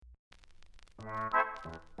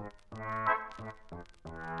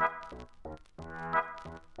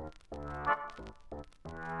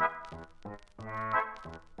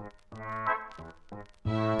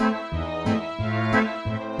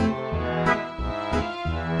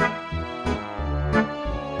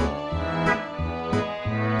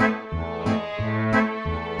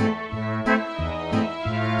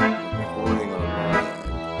Recording on my end.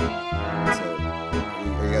 So,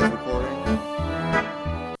 are you guys recording?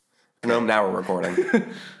 No, now we're recording.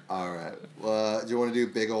 All right. Do you want to do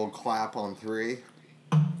big old clap on 3?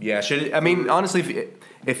 Yeah, honestly,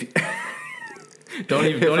 if Don't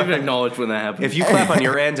even acknowledge when that happens. if you clap on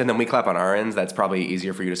your end and then we clap on our ends, that's probably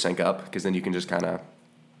easier for you to sync up because then you can just kind of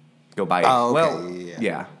go by it. Oh, okay, Well,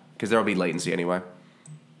 yeah. because there'll be latency anyway.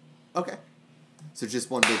 Okay. So just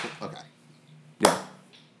one big. Okay. Yeah.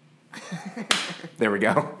 There we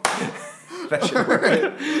go. That should work.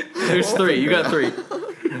 There's 3. You got 3.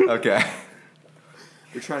 Okay.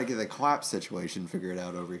 We're trying to get the clap situation figured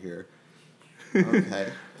out over here.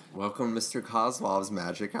 Okay. Welcome, Mr. Kozlov's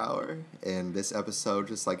Magic Hour. And this episode,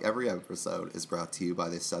 just like every episode, is brought to you by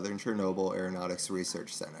the Southern Chernobyl Aeronautics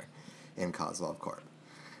Research Center in Kozlov Corp.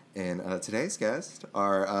 And today's guests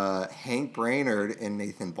are Hank Brainerd and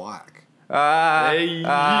Nathan Black. Hey.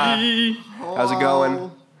 How's it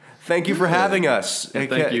going? Thank you for having us.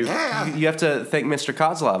 Thank you. Yeah. You have to thank Mr.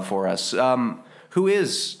 Kozlov for us. Who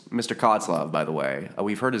is Mr. Kozlov, by the way?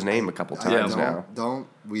 We've heard his name a couple times now. I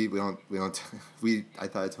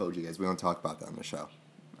thought I told you guys, we don't talk about that on the show.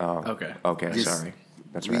 Oh, Okay. Okay, Just- sorry.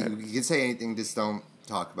 That's right. You can say anything, just don't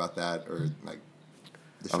talk about that or like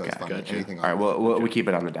the show's Okay, fine. gotcha. Anything All right, well, we keep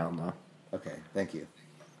it on the down low. Okay, thank you.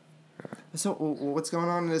 So, what's going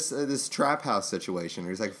on in this trap house situation?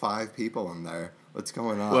 There's like 5 people in there. What's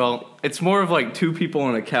going on? Well, it's more of like 2 people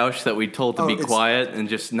on a couch that we told to Oh, be it's- quiet and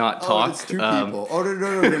just not talk. it's 2 people. Oh,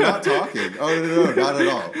 no, they're not talking. Oh, no, not at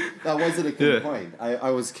all. That wasn't a complaint. I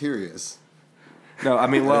was curious. No, I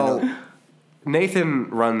mean, well, Nathan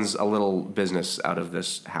runs a little business out of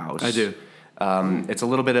this house. I do. It's a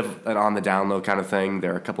little bit of an on the down low kind of thing.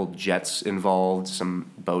 There are a couple jets involved,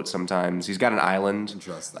 some boats sometimes. He's got an island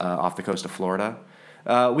Interesting. off the coast of Florida.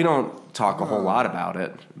 We don't talk a whole lot about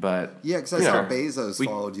it, but Yeah, because I you saw know, Bezos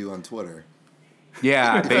followed you on Twitter.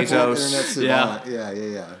 Yeah, Internet Bezos. savant.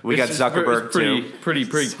 Yeah. We got It's just Zuckerberg too.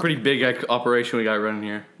 Pretty big operation we got running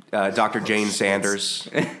here. Dr. Jane shit. Sanders.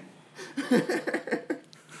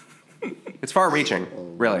 It's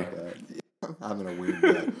far-reaching, really. I'm having a weird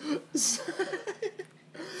day.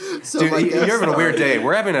 So Dude, my you're guests having a weird are- day.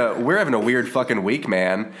 We're having a weird fucking week,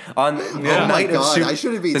 man. On the Oh my night of god! Super, I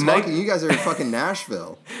shouldn't be the talking. night, You guys are in fucking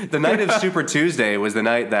Nashville. the night of Super Tuesday was the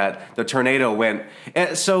night that the tornado went.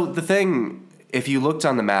 And so the thing, if you looked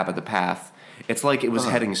on the map of the path, it's like it was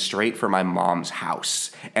heading straight for my mom's house,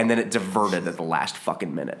 and then it diverted at the last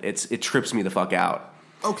fucking minute. It trips me the fuck out.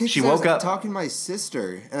 Okay, She 'cause I woke was up. talking to my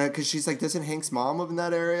sister because she's like, "Doesn't Hank's mom live in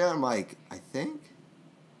that area?" I'm like, "I think."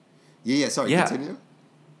 Yeah. Sorry. Yeah. Continue.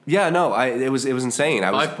 Yeah, no, it was insane. I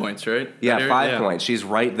was 5 points, right? Yeah, Right, 5 yeah. points. She's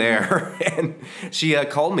right there. And she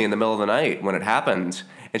called me in the middle of the night when it happened.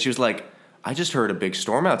 And she was like, I just heard a big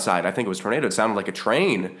storm outside. I think it was a tornado. It sounded like a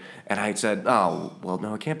train. And I said, oh, well,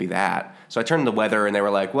 no, it can't be that. So I turned to the weather and they were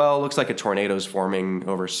like, well, it looks like a tornado's forming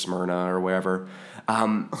over Smyrna or wherever.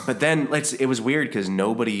 But then it was weird because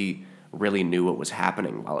nobody really knew what was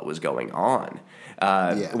happening while it was going on.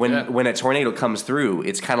 When a tornado comes through,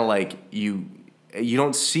 it's kind of like you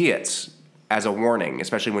don't see it as a warning,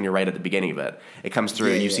 especially when you're right at the beginning of it. It comes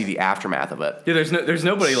through, and you see the aftermath of it. Yeah, there's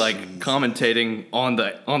nobody like commentating on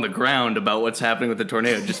the ground about what's happening with the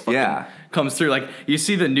tornado. It just fucking comes through. Like you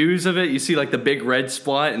see the news of it, you see like the big red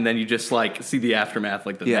spot, and then you just like see the aftermath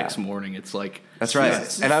like the next morning. It's like That's right.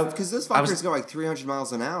 Because those fuckers go like 300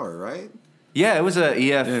 miles an hour, right? Yeah, it was a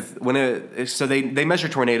EF so they measure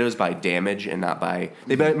tornadoes by damage and not by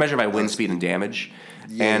measure by wind speed and damage.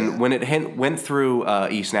 Yeah. And when it went through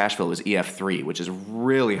East Nashville, it was EF3, which is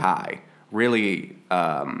really high, really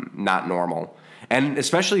not normal. And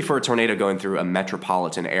especially for a tornado going through a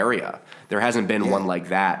metropolitan area, there hasn't been one like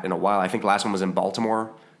that in a while. I think the last one was in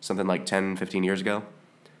Baltimore, something like 10, 15 years ago.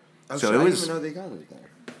 Oh, So shit, it I was- didn't even know they got it there.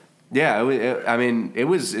 Yeah, I mean, it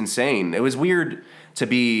was insane. It was weird to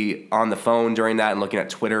be on the phone during that and looking at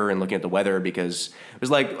Twitter and looking at the weather because it was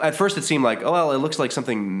like, at first it seemed like, oh, well, it looks like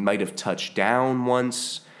something might have touched down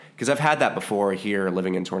once. Because I've had that before here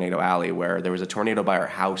living in Tornado Alley where there was a tornado by our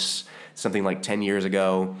house something like 10 years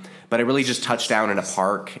ago. But it really just touched down in a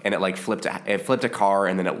park and it like flipped a car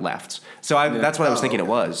and then it left. So that's what I was thinking it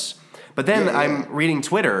was. But then I'm reading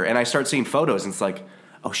Twitter and I start seeing photos and it's like,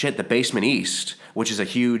 oh shit, the Basement East, which is a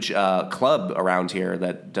huge club around here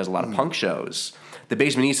that does a lot of punk shows. The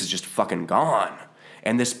Basement East is just fucking gone.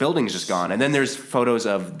 And this building's just gone. And then there's photos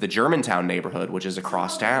of the Germantown neighborhood, which is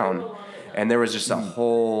across town. And there was just a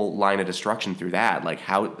whole line of destruction through that. Like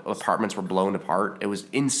how apartments were blown apart. It was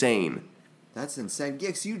insane. That's insane. Yeah,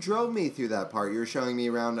 'cause you drove me through that part. You were showing me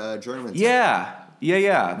around Germantown.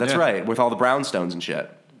 Yeah. That's right. With all the brownstones and shit.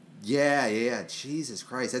 Yeah. Jesus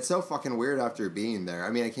Christ. That's so fucking weird after being there. I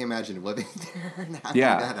mean, I can't imagine living there and having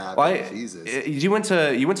that happen. Well, Jesus. You went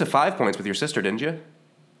to 5 Points with your sister, didn't you?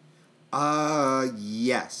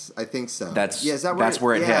 Yes, I think so. That's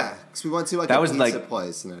where it hit. Yeah, because we went to a pizza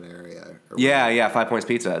place in that area. Yeah, 5 Points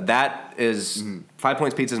Pizza. That is 5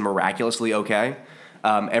 Points Pizza is miraculously okay.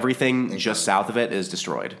 Everything just south of it is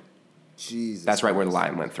destroyed. Jesus. That's right where the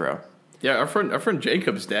line went through. Yeah, our friend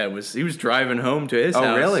Jacob's dad was driving home to his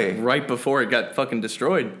house really? right before it got fucking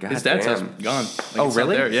destroyed. God His dad's damn. house gone. Oh,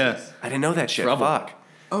 really? There, yeah. I didn't know that shit. Trouble. Fuck.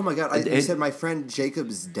 Oh my god! You said my friend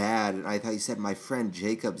Jacob's dad, and I thought you said my friend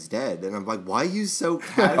Jacob's dead, and I'm like, why are you so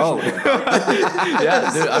casual?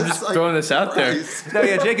 Yeah, dude, I'm just throwing this out there. No,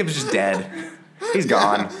 yeah, Jacob's just dead. He's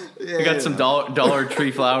gone. We got some Dollar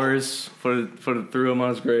Tree flowers, threw him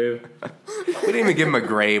on his grave. We didn't even give him a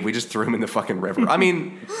grave. We just threw him in the fucking river. I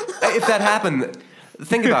mean, if that happened,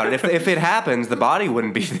 think about it. If it happens, the body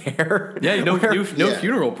wouldn't be there. Yeah, no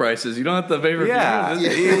funeral prices. You don't have to pay for funerals.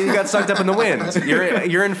 You got sucked up in the wind.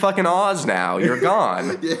 You're in fucking Oz now. You're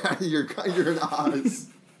gone. Yeah, you're in Oz.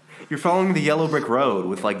 You're following the yellow brick road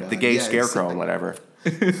with like the gay scarecrow and whatever.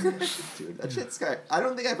 Dude, that shit's scary. I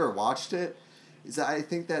don't think I ever watched it. I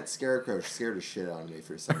think that scarecrow scared the shit out of me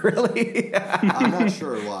for some reason. Really? I'm not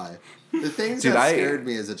sure why. The things that scared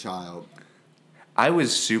me as a child. I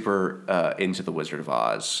was super into The Wizard of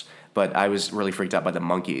Oz, but I was really freaked out by the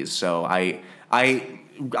monkeys. So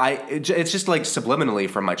it's just like subliminally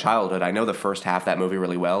from my childhood. I know the first half of that movie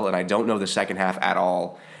really well, and I don't know the second half at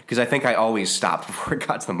all because I think I always stopped before it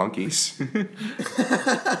got to the monkeys.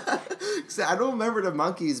 I don't remember the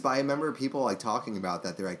monkeys, but I remember people like talking about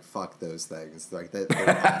that. They're like, "Fuck those things!" Like that.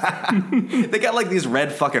 They got like these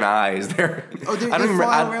red fucking eyes. They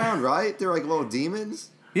fly around, right? They're like little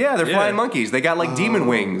demons. Yeah, they're flying monkeys. They got like demon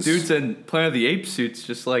wings. Dudes in Planet of the Apes suits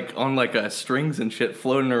just like on like strings and shit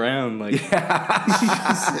floating around. Like,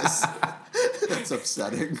 Jesus. That's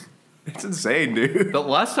upsetting. It's insane, dude. The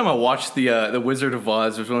last time I watched the Wizard of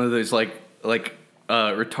Oz was one of those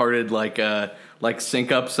retarded like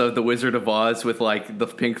sync ups of the Wizard of Oz with like the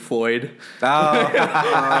Pink Floyd. Oh.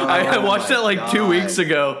 I watched that like 2 weeks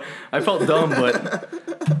ago. I felt dumb, but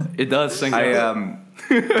it does sync up.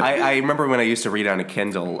 I remember when I used to read on a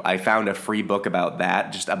Kindle, I found a free book about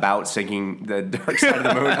that, just about syncing the Dark Side of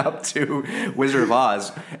the Moon up to Wizard of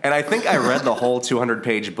Oz. And I think I read the whole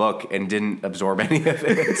 200-page book and didn't absorb any of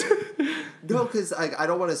it. No, because I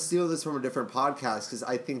don't want to steal this from a different podcast, because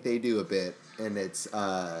I think they do a bit, and it's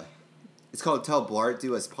called Tell Blart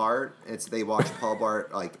Do Us Part. They watch Paul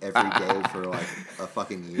Blart like every day for like a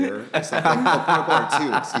fucking year or something. Paul Blart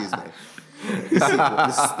 2, excuse me.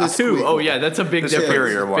 The Two. Oh yeah, that's a big difference.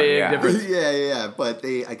 Superior one. Difference. Yeah. But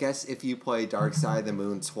I guess if you play Dark Side of the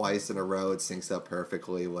Moon twice in a row, it syncs up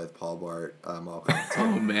perfectly with Paul Blart.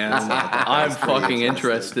 Oh man, I'm fucking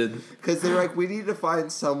interested. Because they're like, we need to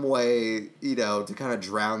find some way, to kind of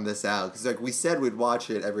drown this out. Because like we said, we'd watch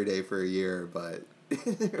it every day for a year, but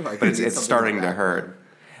it's starting to hurt.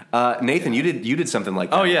 Nathan, you did something like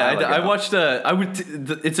that. Oh yeah, I watched.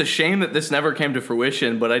 It's a shame that this never came to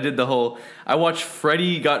fruition, but I watched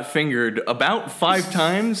Freddy Got Fingered about 5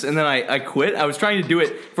 times, and then I quit. I was trying to do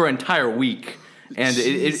it for an entire week, and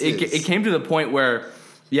it came to the point where,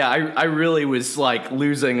 yeah, I really was like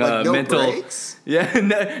losing no mental. Breaks? Yeah,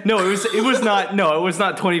 no, it was not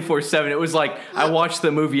 24/7. It was like I watched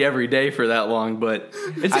the movie every day for that long, but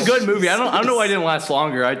it's a good movie. I don't know why it didn't last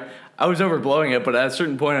longer. I was overblowing it, but at a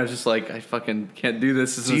certain point, I was just like, I fucking can't do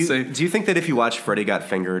this. This is insane. Do you think that if you watch Freddy Got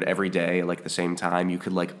Fingered every day, like the same time, you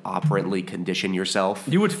could like operantly condition yourself?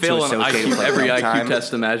 You would fail on every IQ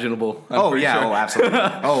test imaginable. Oh yeah, sure. Absolutely.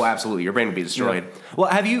 Oh, absolutely. Your brain would be destroyed. Yeah. Well,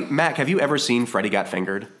 have you ever seen Freddy Got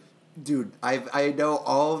Fingered? Dude, I know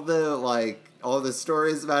all the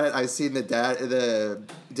stories about it. I've seen the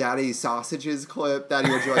Daddy Sausages clip. Daddy,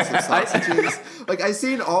 would you like some sausages? I've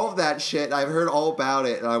seen all of that shit. I've heard all about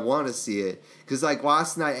it, and I want to see it. Because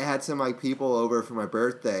last night I had some people over for my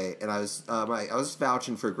birthday, and I was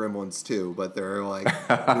vouching for Gremlins too, but they're like,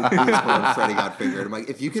 who's Freddy Got Fingered? I'm like,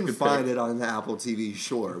 if you can find it on the Apple TV,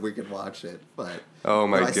 sure, we can watch it. But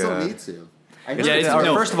God, I still need to.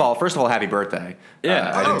 First of all, happy birthday.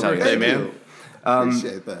 Yeah, I didn't tell you birthday, that, man.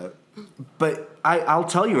 Appreciate that. But I'll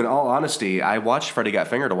tell you in all honesty, I watched Freddy Got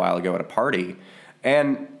Fingered a while ago at a party,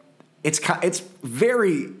 and it's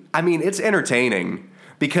very, I mean, it's entertaining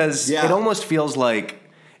because it almost feels like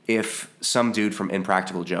if some dude from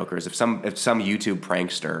Impractical Jokers, if some YouTube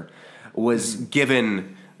prankster was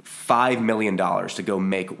given $5 million to go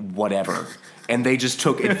make whatever, and they just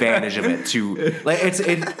took advantage of it to like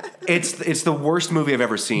it's the worst movie I've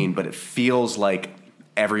ever seen, but it feels like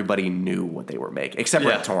everybody knew what they were making, except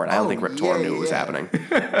Rip Torn. I don't think Rip Torn knew what was happening.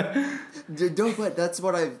 No, but that's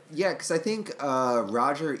what because I think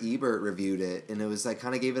Roger Ebert reviewed it, and it was like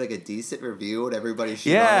kind of gave it like a decent review, and everybody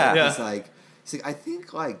shit on it. He's like, I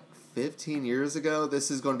think like 15 years ago, this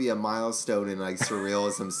is going to be a milestone in like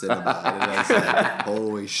surrealism cinema. And I was like,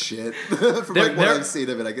 holy shit. From what I've seen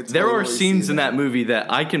of it, I can totally there are scenes in that movie that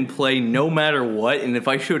I can play no matter what, and if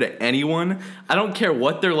I show to anyone, I don't care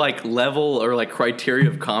what their like level or like criteria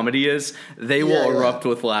of comedy is, they will erupt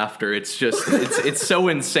with laughter. It's just it's so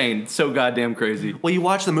insane, it's so goddamn crazy. Well, you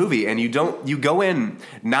watch the movie and you go in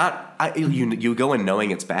you go in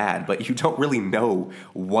knowing it's bad, but you don't really know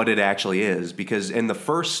what it actually is, because in the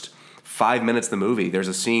first 5 minutes of the movie, there's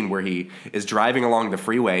a scene where he is driving along the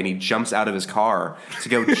freeway and he jumps out of his car to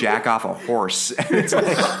go jack off a horse. And it's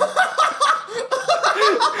like,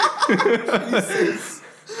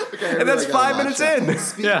 and that's 5 minutes in.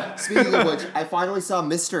 Speaking of which, I finally saw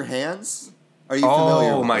Mr. Hands. Are you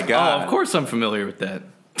familiar? Oh my god! Oh, of course I'm familiar with that.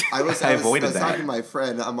 I was avoided that. talking to my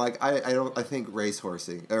friend. I'm like, I think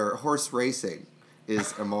racehorsing or horse racing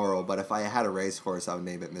is immoral, but if I had a racehorse, I would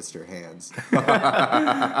name it Mr. Hands. It's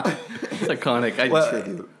iconic. I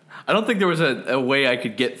don't think there was a way I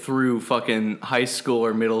could get through fucking high school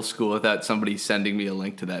or middle school without somebody sending me a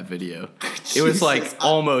link to that video. It was like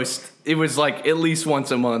it was like at least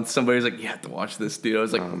once a month somebody was like, you have to watch this, dude. I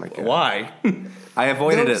was like, why? I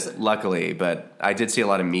avoided it, luckily, but I did see a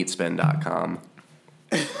lot of meatspin.com.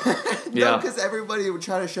 No, because everybody would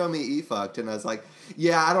try to show me E-fucked, and I was like,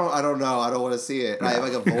 I don't know, I don't want to see it. And I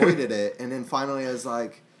like avoided it, and then finally I was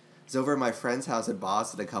like, I was over at my friend's house in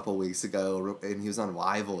Boston a couple weeks ago, and he was on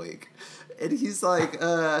Live Leak, and he's like,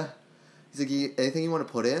 anything you want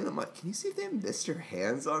to put in? I'm like, can you see if they have Mr.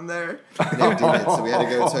 Hands on there? And they didn't, so we had to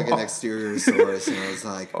go to like an exterior source, and I was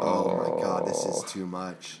like, oh my god, this is too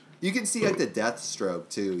much. You can see like the death stroke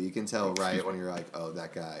too. You can tell right when you're like, oh,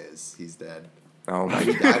 that guy he's dead. Oh my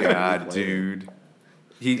god, dude!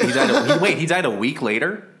 He died a week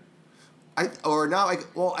later. I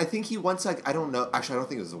think he once I don't know. Actually, I don't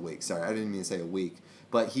think it was a week. Sorry, I didn't mean to say a week.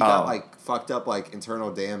 But he got like fucked up like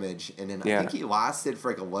internal damage, and then I think he lasted for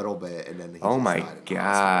like a little bit, and then he oh my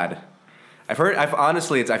god! I feel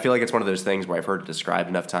like it's one of those things where I've heard it described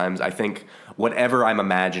enough times. I think whatever I'm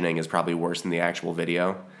imagining is probably worse than the actual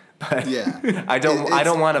video. But I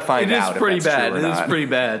don't want to find out. It is pretty if that's bad. True or It not. is pretty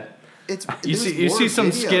bad. You see some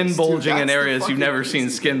videos, skin bulging in areas you've never seen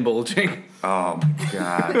skin bulging. Oh my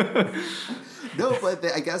god. No, but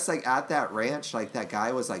I guess like at that ranch, like that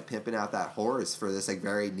guy was like pimping out that horse for this like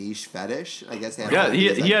very niche fetish. I guess they had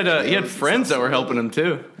he had friends that were helping him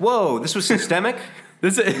too. Whoa, this was systemic. They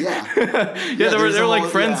were like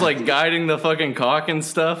friends like guiding the fucking cock and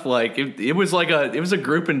stuff. Like it was a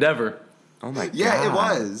group endeavor. Oh my god! Yeah, it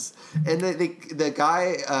was, and the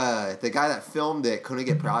guy that filmed it couldn't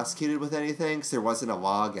get prosecuted with anything because there wasn't a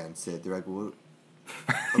law against it. They're like, well,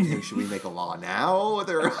 okay, should we make a law now? What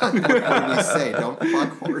do we say? Don't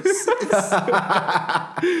fuck horses.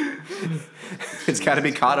 It's got to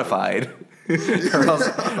be codified,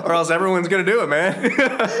 or else everyone's gonna do it, man.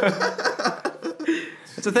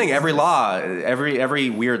 It's the thing. Every law,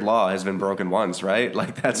 every weird law has been broken once, right?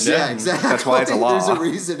 Like that's exactly. That's why it's a law. There's a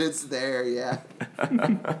reason it's there. Yeah.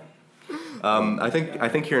 I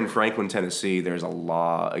think here in Franklin, Tennessee, there's a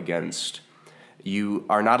law against you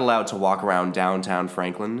are not allowed to walk around downtown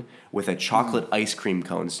Franklin with a chocolate ice cream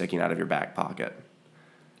cone sticking out of your back pocket.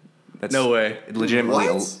 That's no way.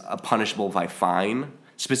 Legitimately punishable by fine.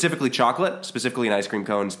 Specifically chocolate, specifically an ice cream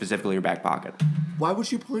cone, specifically your back pocket. Why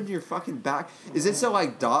would you put it in your fucking back? Is it so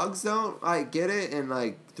like dogs don't like get it and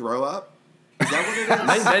like throw up? Is that what it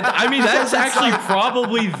is? I mean, that's actually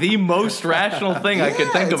probably the most rational thing I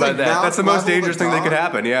could think about like that. That's the most dangerous thing that could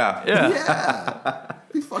happen. Yeah. Yeah.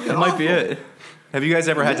 That might be it. Have you guys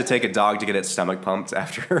ever had to take a dog to get its stomach pumped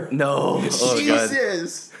after? No. Oh,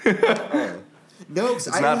 Jesus. No, because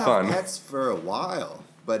I didn't have pets for a while.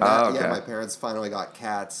 But now, my parents finally got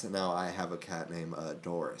cats, and now I have a cat named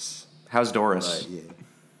Doris. How's Doris?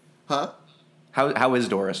 Huh? How is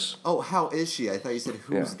Doris? Oh, how is she? I thought you said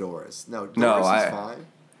who's Doris. No, Doris is fine.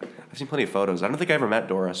 I've seen plenty of photos. I don't think I ever met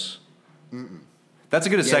Doris. That's as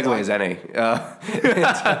good a segue as any. Oh,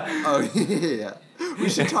 yeah. We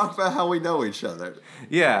should talk about how we know each other.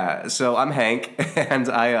 Yeah, so I'm Hank, and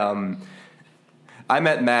I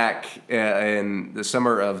met Mac in the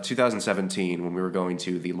summer of 2017 when we were going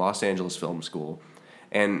to the Los Angeles Film School.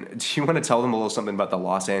 And do you want to tell them a little something about the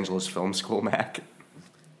Los Angeles Film School, Mac?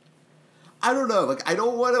 I don't know. Like, I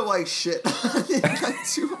don't want to like shit on it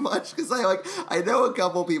too much because I know a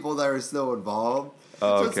couple people that are still involved.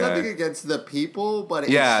 So it's nothing against the people, but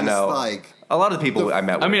it's just like a lot of the people I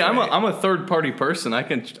met with. I mean, I'm a third party person. I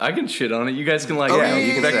can shit on it. You guys can you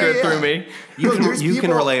can vector it through me. You can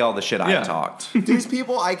relay all the shit I talked. There's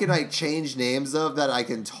people I can like change names of that I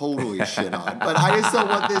can totally shit on, but I just don't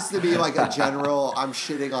want this to be like a general. I'm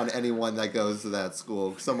shitting on anyone that goes to that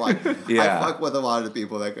school. So I'm like, I fuck with a lot of the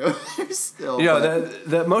people that go there still. You know,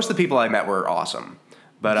 the most of the people I met were awesome,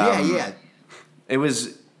 but it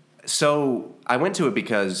was. So I went to it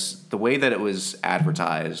because the way that it was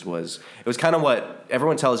advertised was kind of what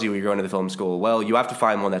everyone tells you when you're going to the film school. Well, you have to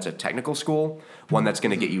find one that's a technical school, one that's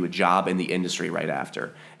going to get you a job in the industry right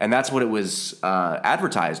after. And that's what it was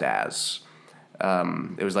advertised as.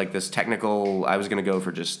 It was like this technical, I was going to go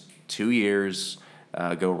for just 2 years,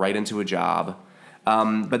 go right into a job.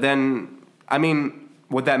 But then, I mean,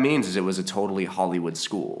 what that means is it was a totally Hollywood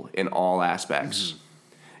school in all aspects. Mm-hmm.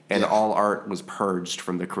 And all art was purged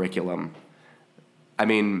from the curriculum. I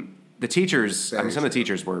mean, some of the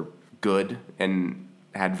teachers were good and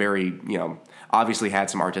had obviously had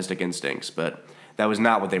some artistic instincts, but that was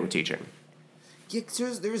not what they were teaching. Yeah,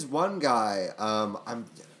 there's one guy, I'm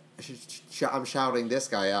shouting this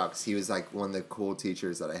guy out because he was like one of the cool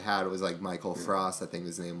teachers that I had. It was like Michael Frost, I think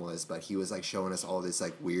his name was, but he was like showing us all this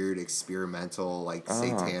like weird experimental, like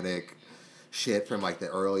satanic shit from like the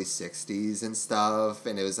early 60s and stuff,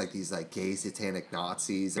 and it was like these like gay satanic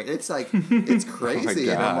Nazis. It's like it's crazy.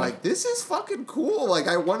 And I'm like, this is fucking cool. Like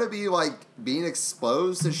I want to be like being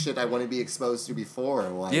exposed to shit I want to be exposed to before.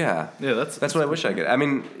 Like, that's what I wish I could. I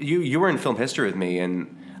mean, you were in film history with me,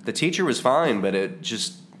 and the teacher was fine, but it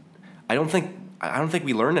just I don't think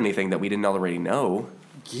we learned anything that we didn't already know.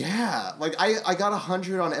 Yeah, like I got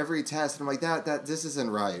 100 on every test, and I'm like that this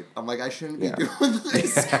isn't right. I'm like I shouldn't be doing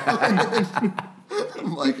this. I'm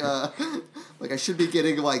like I should be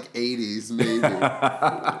getting like 80s maybe.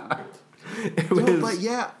 But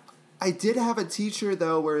yeah, I did have a teacher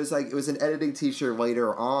though, where it was an editing teacher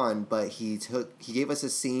later on, but he gave us a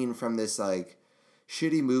scene from this like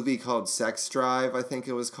shitty movie called Sex Drive, I think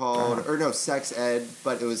it was called, or no, Sex Ed,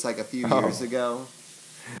 but it was like a few years ago.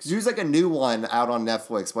 There's like a new one out on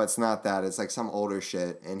Netflix, but it's not that. It's like some older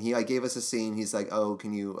shit. And he like gave us a scene. He's like, "Oh,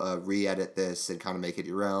 can you re-edit this and kind of make it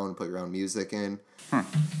your own, put your own music in?"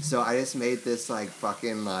 So I just made this like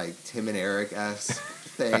fucking like Tim and Eric-esque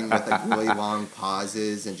thing with like really long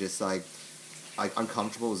pauses and just like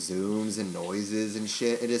uncomfortable zooms and noises and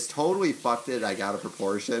shit. It just totally fucked it like out of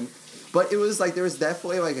proportion. But it was like there was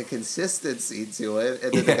definitely like a consistency to it,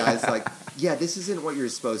 and then the guy's like, "Yeah, this isn't what you're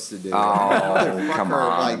supposed to do." Oh, come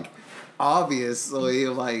on! Like, obviously,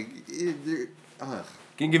 like, can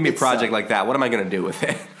you give me a project like that? What am I gonna do with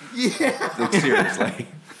it? Yeah, like, seriously.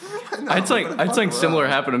 It's like similar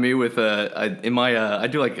happened to me with I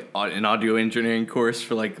do like an audio engineering course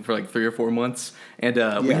for like 3 or 4 months, and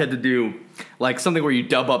we had to do like something where you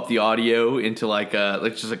dub up the audio into like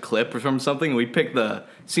just a clip or from something. We picked the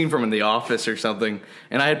scene from In the Office or something,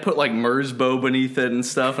 and I had put like Merzbow beneath it and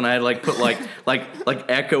stuff, and I had like put like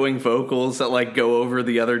echoing vocals that like go over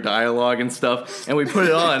the other dialogue and stuff, and we put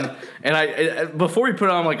it on. And before we put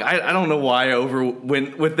it on, I'm like, I don't know why I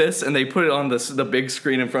went with this, and they put it on the big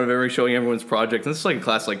screen in front of everyone, showing everyone's project. And this is like a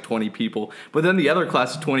class of like 20 people, but then the other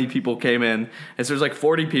class of 20 people came in, and so there's like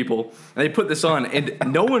 40 people, and they put this on, and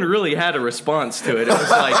no one really had a response to it. It was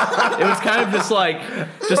like it was kind of just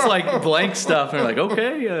like blank stuff, and they're like,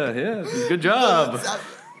 okay, yeah, good job.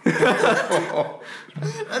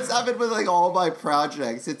 That's happened with like all my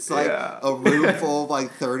projects. It's like a room full of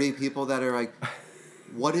like 30 people that are like,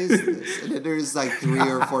 what is this? And then there's like 3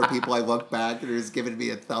 or 4 people I look back and they're just giving me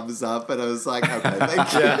a thumbs up, and I was like, okay,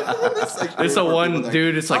 thank you. Like there's a one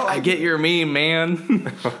dude, it's like, I get your meme, man.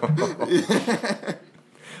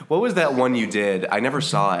 What was that one you did? I never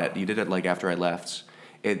saw it. You did it like after I left.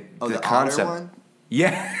 The concept. Otter one?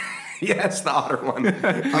 Yeah. Yes, the otter one.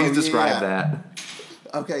 Please describe that.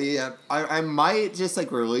 Okay, yeah. I might just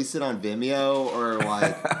like release it on Vimeo or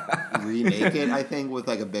like remake it, I think, with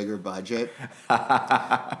like a bigger budget.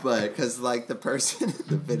 But because like the person in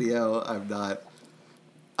the video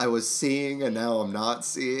I was seeing and now I'm not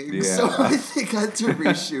seeing. Yeah. So I think I had to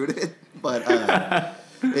reshoot it. But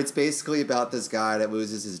it's basically about this guy that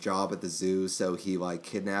loses his job at the zoo, so he like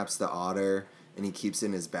kidnaps the otter and he keeps it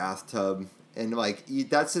in his bathtub. And, like,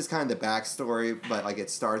 that's just kind of the backstory, but, like, it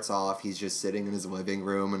starts off, he's just sitting in his living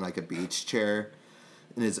room in, like, a beach chair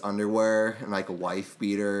in his underwear and, like, a wife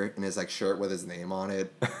beater and his, like, shirt with his name on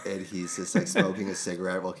it. And he's just, like, smoking a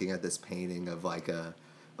cigarette looking at this painting of, like, a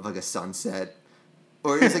sunset.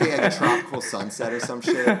 Or it's like a tropical sunset or some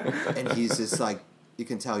shit. And he's just, like, you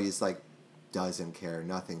can tell he's, like, doesn't care.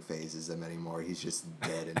 Nothing phases him anymore. He's just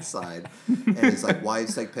dead inside. And his like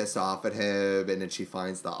wife's like pissed off at him, and then she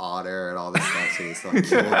finds the otter and all this stuff. So he's like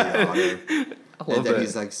kill the otter. And then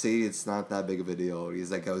he's like, see, it's not that big of a deal.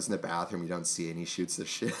 He's like goes in the bathroom, you don't see it, and he shoots the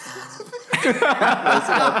shit.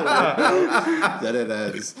 Then it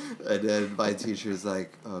ends. And then my teacher's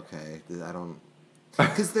like, okay, I don't.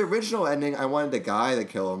 Because the original ending, I wanted a guy to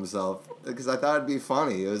kill himself because I thought it'd be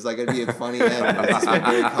funny. It was like it'd be a funny end. It's just like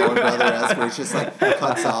very Coen Brother-esque where it's just like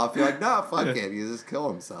cuts off. You're like, nah, fuck it. He just kill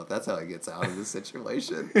himself. That's how he gets out of the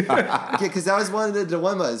situation. Because that was one of the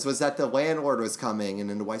dilemmas was that the landlord was coming and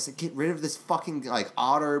then the wife said, get rid of this fucking like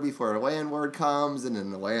otter before the landlord comes, and then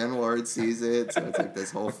the landlord sees it. So it's like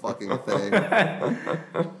this whole fucking thing.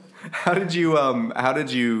 How did you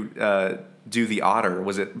do the otter?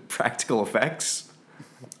 Was it practical effects?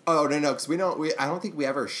 Oh no, because I don't think we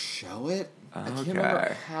ever show it. Okay. I can't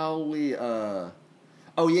remember how we. Oh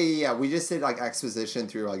yeah. We just did like exposition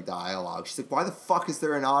through like dialogue. She's like, "Why the fuck is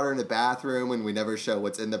there an otter in the bathroom?" And we never show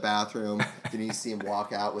what's in the bathroom. Then you see him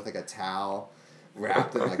walk out with like a towel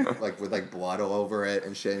wrapped in like with like blood all over it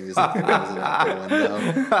and shit. And he's like closing out the window.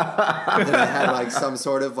 And then I had like some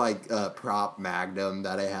sort of like prop magnum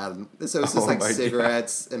that I had. So it was just like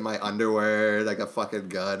cigarettes in my underwear, like a fucking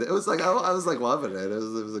gun. It was like I was like loving it. It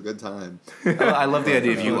was a good time. I love the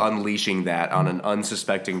idea of you unleashing that on an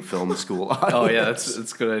unsuspecting film school audience. Oh yeah, that's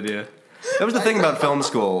a good idea. That was the thing about film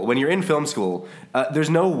school. When you're in film school, there's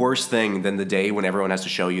no worse thing than the day when everyone has to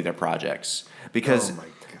show you their projects. Because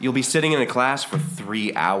you'll be sitting in a class for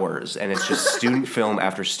 3 hours, and it's just student film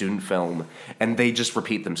after student film, and they just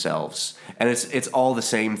repeat themselves. And it's all the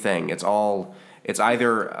same thing. It's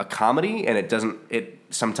either a comedy, and it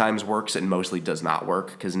sometimes works, and mostly does not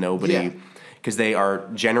work, because they are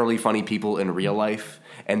generally funny people in real life,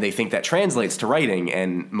 and they think that translates to writing,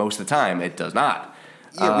 and most of the time it does not.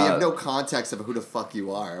 Yeah, we have no context of who the fuck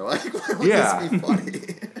you are. Like, why would this be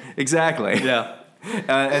funny? Exactly. Yeah.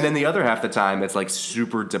 And then the other half the time, it's like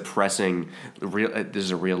super depressing. This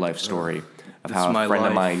is a real life story of how a friend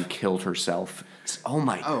of mine killed herself.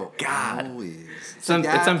 God! It's them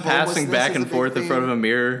passing back and forth in front of a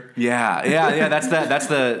mirror. Yeah.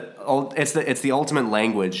 It's the ultimate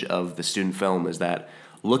language of the student film is that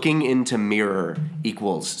looking into mirror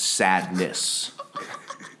equals sadness.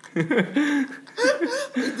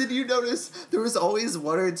 Did you notice there was always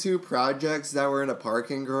 1 or 2 projects that were in a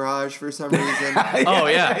parking garage for some reason? Oh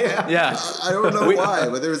yeah. I don't know why,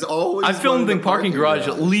 but there was always. I filmed in parking garage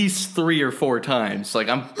at least 3 or 4 times. Like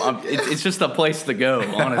it's just a place to go.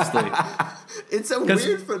 Honestly, it's a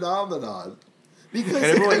weird phenomenon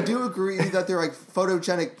because I do agree that they're like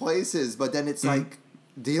photogenic places, but then it's like.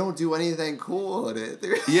 They don't do anything cool in it.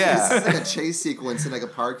 It's like a chase sequence in like a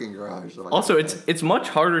parking garage. Like, also, it's much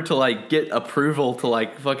harder to like get approval to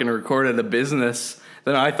like fucking record at a business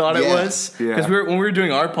than I thought it was. Because when we were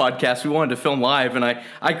doing our podcast, we wanted to film live, and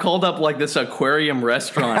I called up like this aquarium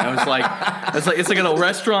restaurant. I was like, it's like a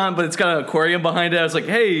restaurant, but it's got an aquarium behind it. I was like,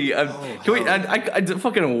 hey, can we? I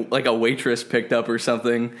fucking like a waitress picked up or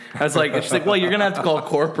something. I was like, she's like, well, you're gonna have to call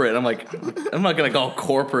corporate. I'm like, I'm not gonna call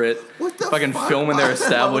corporate. What the fucking film in their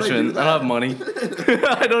establishment. I don't have money.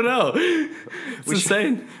 I don't know. It's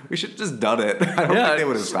insane. We should have just done it. I don't think they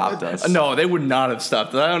would have stopped us. No, they would not have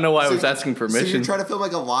stopped it. I don't know why I was asking permission. So you're trying to film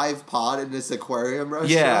like a live pod in this aquarium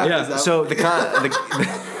restaurant? Yeah. So the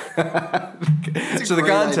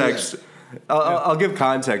context. I'll give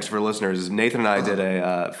context for listeners. Nathan and I did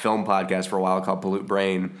a film podcast for a while called Pollute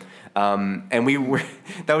Brain. And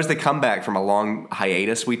that was the comeback from a long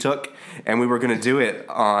hiatus we took, and we were going to do it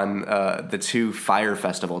on the 2 Fire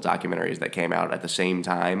Festival documentaries that came out at the same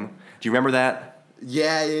time. Do you remember that?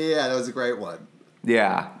 Yeah, that was a great one.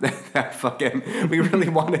 Yeah, we really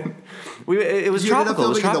wanted. It was tropical. It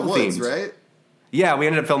was tropical in the woods, right? Yeah, we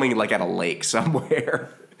ended up filming like at a lake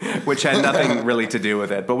somewhere, which had nothing really to do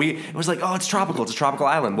with it. But it was like, oh, it's tropical. It's a tropical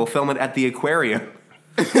island. We'll film it at the aquarium.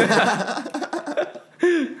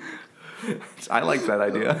 I like that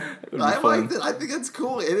idea. I like it. I think it's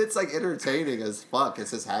cool, and it's like entertaining as fuck.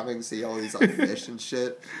 It's just see all these like fish and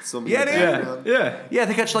shit swimming. Yeah.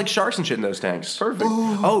 They catch like sharks and shit in those tanks. Perfect.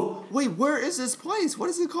 Oh, wait, where is this place?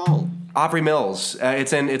 What is it called? Opry Mills.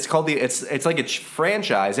 It's like a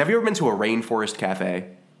franchise. Have you ever been to a rainforest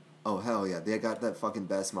cafe? Oh, hell yeah. They got that fucking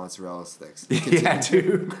best mozzarella sticks. Yeah,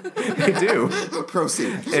 dude. They do.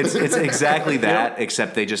 Proceed. It's exactly that,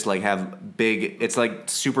 except they just like have big, it's like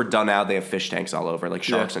super done out. They have fish tanks all over, like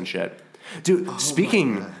sharks and shit. Dude,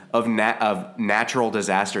 speaking of natural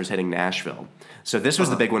disasters hitting Nashville, so this was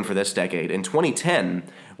the big one for this decade. In 2010,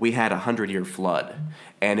 we had a 100-year flood,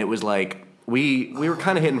 and it was like, we were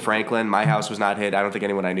kind of hit in Franklin. My house was not hit. I don't think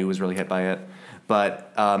anyone I knew was really hit by it.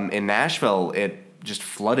 But in Nashville, it just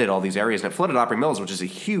flooded all these areas. And it flooded Opry Mills, which is a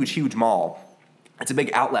huge, huge mall. It's a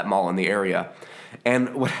big outlet mall in the area.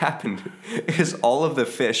 And what happened is all of the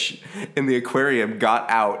fish in the aquarium got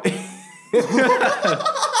out.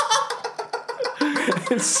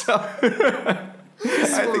 And so I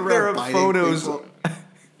think there are photos.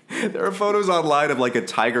 There are photos online of like a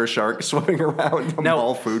tiger shark swimming around the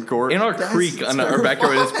mall food court. In our creek, on our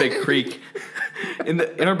backyard, we had this big creek.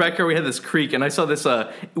 In our backyard, we had this creek, and I saw this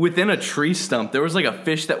within a tree stump. There was like a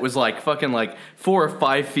fish that was like fucking like 4 or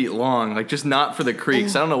 5 feet long, like just not for the creek.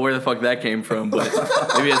 So I don't know where the fuck that came from, but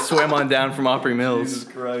maybe it swam on down from Opry Mills.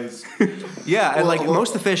 Jesus Christ. Yeah, and like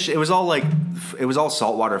most of the fish, it was all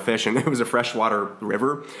saltwater fish, and it was a freshwater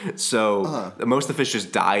river. So most of the fish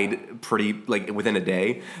just died pretty like within a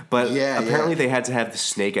day. But apparently they had to have the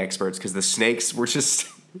snake experts because the snakes were just.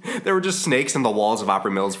 There were just snakes in the walls of Opry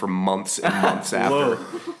Mills for months and months after.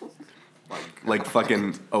 Like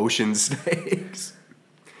fucking ocean snakes.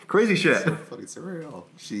 Crazy shit. So fucking surreal.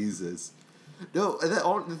 Jesus. No,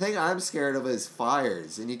 the thing I'm scared of is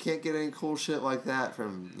fires, and you can't get any cool shit like that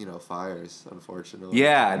from, fires, unfortunately.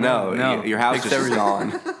 Yeah, no. Your house just is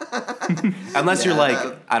gone. Unless you're like,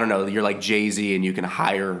 I don't know, you're like Jay-Z and you can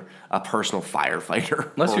hire a personal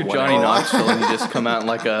firefighter. Unless you're Johnny Knoxville and you just come out in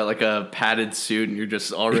like a padded suit and you're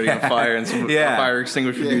just already on fire and some fire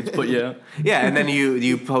extinguisher dudes put you out. Yeah, and then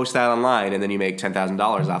you post that online and then you make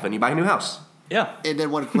 $10,000 off and you buy a new house. Yeah. And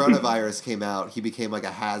then when coronavirus came out, he became like a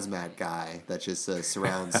hazmat guy that just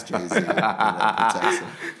surrounds Jay-Z and protects him.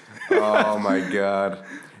 Oh, my God.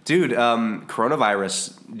 Dude,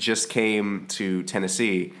 coronavirus just came to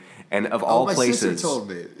Tennessee. And of all places... my sister told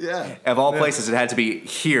me. Yeah. Of all places, it had to be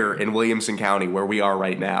here in Williamson County, where we are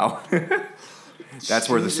right now. That's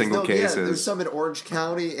where the single case is. There's some in Orange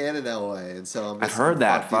County and in L.A., and so I've heard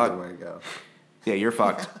that. Fuck. Either way to go. Yeah, you're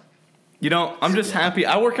fucked. I'm just happy.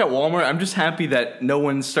 I work at Walmart. I'm just happy that no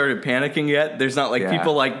one started panicking yet. There's not like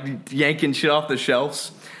people like yanking shit off the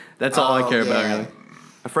shelves. That's all I care about. Really.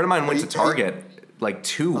 A friend of mine went to Target like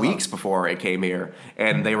 2 weeks before it came here,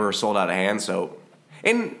 and they were sold out of hand soap.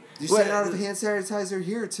 And you sold out of hand sanitizer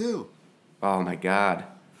here too. Oh my God!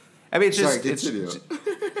 I mean, it's just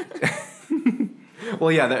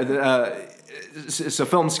well, yeah. So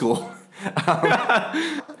film school.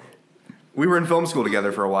 We were in film school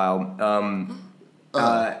together for a while, and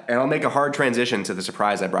I'll make a hard transition to the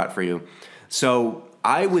surprise I brought for you. So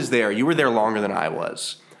I was there. You were there longer than I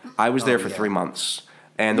was. I was there for 3 months,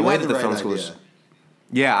 and the way that the film school was,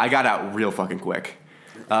 I got out real fucking quick.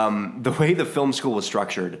 The way the film school was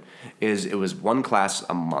structured is it was one class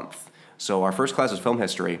a month. So our first class was film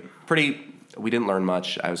history. We didn't learn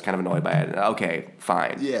much. I was kind of annoyed by it. Okay,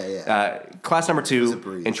 fine. Yeah. Class number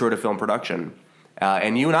 2, intro to film production.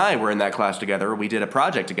 And you and I were in that class together. We did a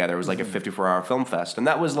project together. It was like a 54-hour film fest. And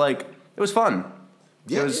that was like, it was fun.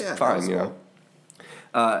 Yeah, it was fun, you know.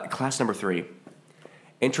 Class number 3,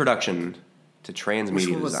 introduction to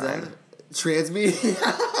transmedia design. That? Transmedia?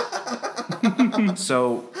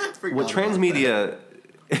 So, what transmedia...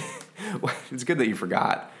 It's good that you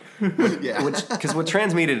forgot. Because what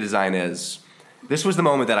transmedia design is... This was the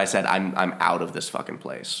moment that I said, I'm out of this fucking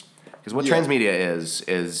place. Because what transmedia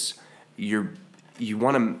is you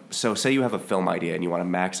want to, so say you have a film idea and you want to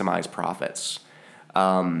maximize profits.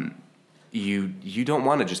 You don't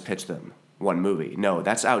want to just pitch them one movie. No,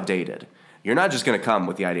 that's outdated. You're not just going to come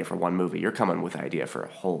with the idea for one movie. You're coming with the idea for a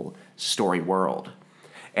whole story world.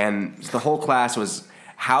 And the whole class was,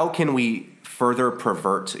 how can we further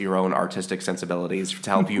pervert your own artistic sensibilities to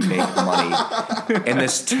help you make money in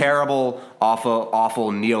this terrible,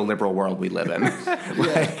 awful neoliberal world we live in?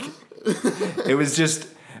 It was just...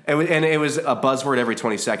 It was a buzzword every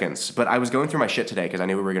 20 seconds. But I was going through my shit today because I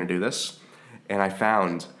knew we were going to do this. And I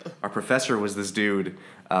found our professor was this dude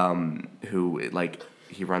who, like,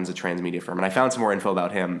 he runs a transmedia firm. And I found some more info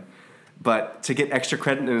about him. But to get extra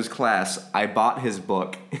credit in his class, I bought his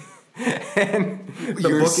book. And the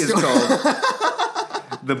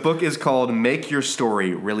book is called Make Your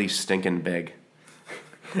Story Really Stinkin' Big.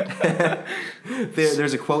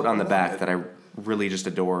 There's a quote on the back that I really just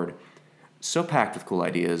adored. So packed with cool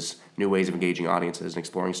ideas, new ways of engaging audiences and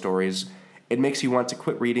exploring stories, it makes you want to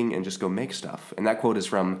quit reading and just go make stuff. And that quote is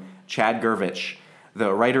from Chad Gervich,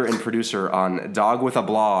 the writer and producer on Dog with a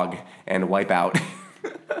Blog and Wipeout.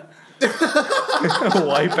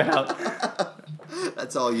 Wipeout.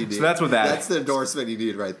 That's all you need. So that's what that That's the endorsement you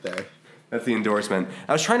need right there. That's the endorsement.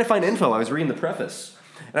 I was trying to find info. I was reading the preface.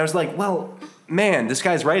 And I was like, well, man, this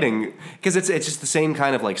guy's writing, because it's just the same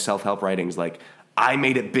kind of like self-help writings, like, I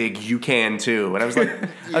made it big, you can too. And I was like,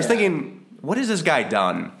 I was thinking, what has this guy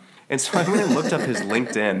done? And so I went and looked up his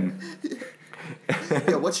LinkedIn.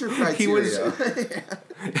 Yeah, what's your criteria?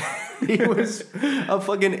 He was a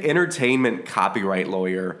fucking entertainment copyright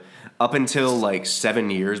lawyer up until like 7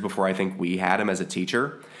 years before I think we had him as a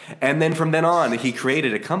teacher. And then from then on, he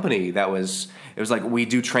created a company it was like, we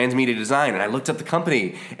do transmedia design. And I looked up the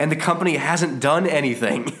company, and the company hasn't done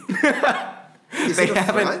anything. They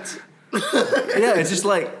haven't. Yeah, it's just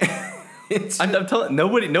like... I'm telling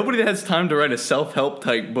nobody that has time to write a self-help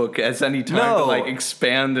type book has any time to like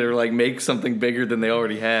expand or like make something bigger than they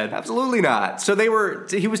already had. Absolutely not. So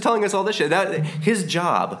he was telling us all this shit. That his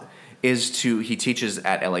job is he teaches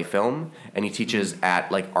at LA Film, and he teaches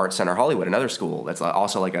at like Art Center Hollywood, another school that's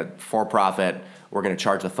also like a for-profit, we're going to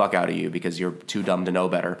charge the fuck out of you because you're too dumb to know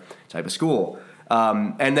better type of school.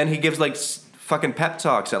 And then he gives like fucking pep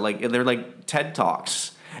talks at like, they're like TED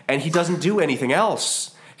Talks, and he doesn't do anything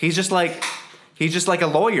else. He's just like a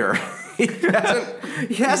lawyer. he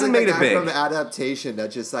hasn't made it big. From Adaptation that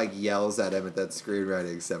just like yells at him at that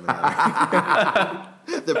screenwriting seminar.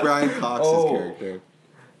 The Brian Cox's character.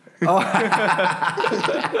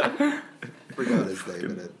 Forgot his name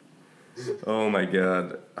in it. Oh my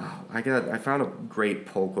god! I found a great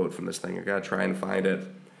poll quote from this thing. I gotta try and find it.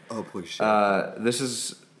 Oh please. Share. This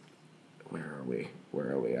is. Where are we?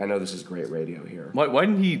 I know this is great radio here. Why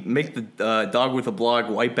didn't he make the Dog with a Blog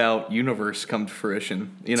Wipeout universe come to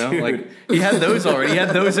fruition? You know, Dude. like he had those already. He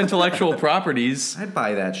had those intellectual properties. I'd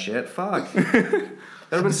buy that shit. Fuck. That'd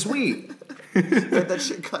have been sweet. Had that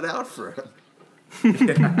shit cut out for him.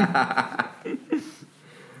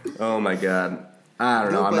 Oh my god. I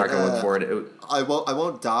don't know. I'm not gonna look for it. I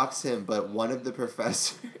won't dox him, but one of the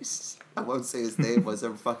professors, I won't say his name, was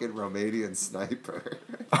a fucking Romanian sniper.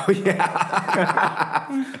 Oh yeah.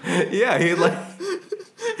 Yeah, he's like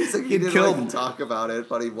he didn't like talk about it,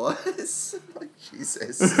 but he was. Like,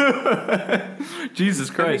 Jesus. Jesus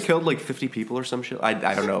Christ. He killed like 50 people or some shit.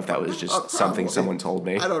 I don't know if that was just something someone told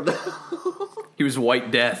me. I don't know. He was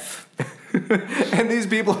White Death. And these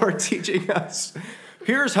people are teaching us,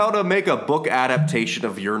 here's how to make a book adaptation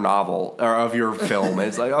of your novel or of your film.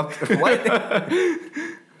 It's like, okay, what?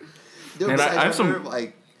 No, and I have some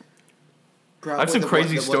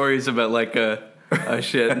crazy stories about like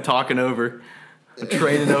shit and talking over,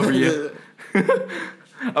 training over you.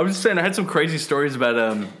 I was just saying I had some crazy stories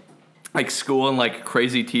about like school and like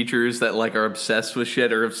crazy teachers that like are obsessed with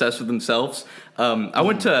shit or obsessed with themselves. I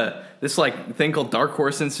went to this like thing called Dark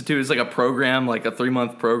Horse Institute. It's like a program, like a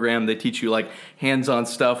 3-month program. They teach you like hands-on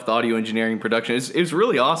stuff with audio engineering, production. It was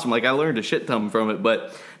really awesome. Like I learned a shit ton from it.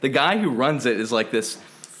 But the guy who runs it is like this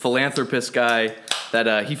philanthropist guy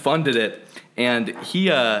that he funded it, and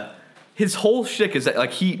his whole shtick is that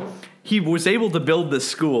like he was able to build this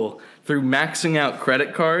school through maxing out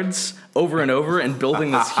credit cards over and over and building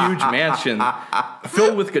this huge mansion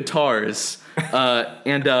filled with guitars,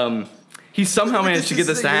 and he somehow managed to get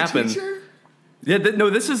this to happen. Yeah, no,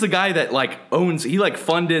 this is the guy that like owns. He like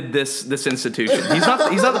funded this institution. He's not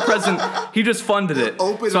the president. He just funded it.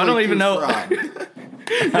 Openly so I don't even know. fraud.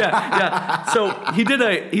 Yeah. So he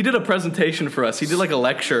did a presentation for us. He did like a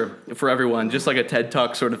lecture for everyone, just like a TED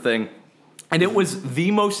Talk sort of thing. And it was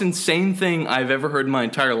the most insane thing I've ever heard in my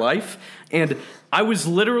entire life. And I was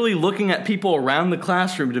literally looking at people around the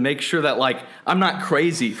classroom to make sure that like I'm not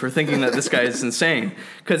crazy for thinking that this guy is insane.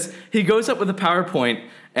 Because he goes up with a PowerPoint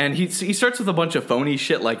and he starts with a bunch of phony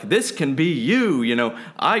shit like, this can be you, you know,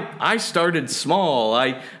 I started small,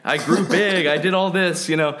 I grew big, I did all this,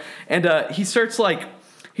 you know. And he starts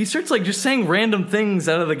just saying random things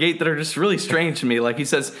out of the gate that are just really strange to me. Like he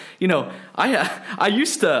says, you know, I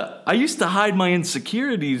used to hide my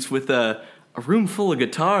insecurities with a room full of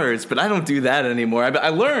guitars, but I don't do that anymore. I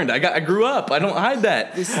learned. I grew up. I don't hide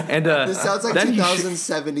that. This sounds like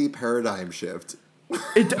 2070 paradigm shift.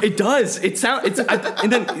 It does.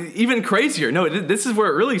 And then even crazier. No, this is where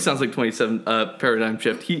it really sounds like 27 paradigm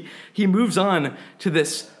shift. He moves on to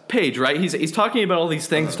this page, right? He's talking about all these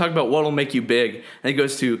things. He's talking about what'll make you big, and he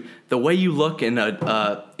goes to the way you look and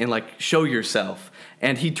like show yourself.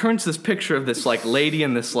 And he turns this picture of this like lady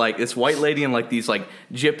and this white lady in like these like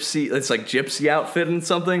gypsy outfit and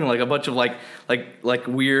something, like a bunch of like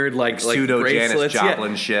weird like pseudo bracelets. Janis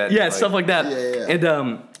Joplin shit. Yeah, stuff like that. Yeah.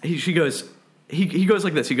 And he goes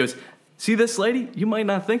like this. He goes, see this lady? You might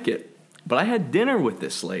not think it. but I had dinner with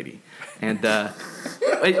this lady, and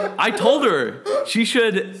I told her she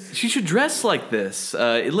should dress like this.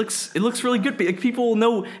 It looks really good. People will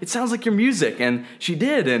know it sounds like your music, and she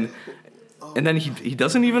did, and then he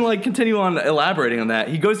doesn't even like continue on elaborating on that.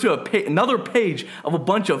 He goes to another page of a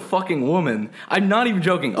bunch of fucking women. I'm not even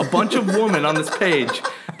joking. A bunch of women on this page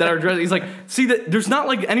that are dressed. He's like, see that there's not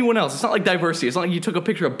like anyone else. It's not like diversity. It's not like you took a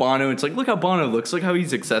picture of Bono. And it's like, look how Bono looks. Look how he's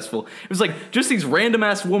successful. It was like just these random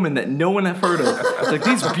ass women that no one have heard of. It's like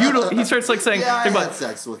these beautiful. He starts like saying, yeah, I had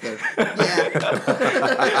sex with her. Yeah.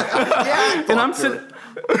 Yeah, and I'm sitting.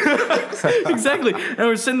 Exactly. And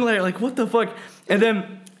we're sitting there like, what the fuck? And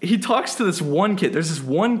then he talks to this one kid. There's this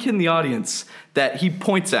one kid in the audience that he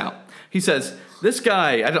points out. He says, this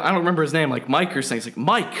guy, I don't remember his name, like Mike or something. He's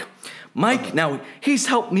like, Mike, now he's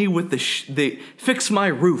helped me with the fix my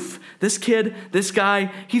roof. This kid, this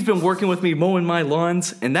guy, he's been working with me mowing my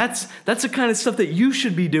lawns, and that's the kind of stuff that you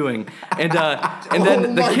should be doing. And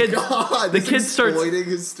then the kid starts exploiting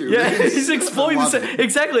his students. Yeah, he's exploiting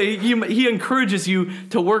exactly. He encourages you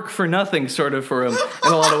to work for nothing, sort of, for him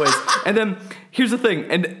in a lot of ways. And then here's the thing,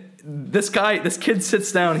 and this kid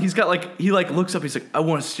sits down. He's got he looks up. He's like, I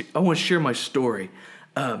want to share my story.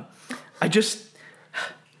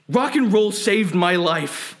 Rock and roll saved my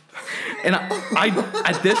life, and I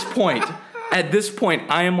at this point,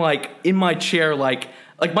 I am like in my chair, like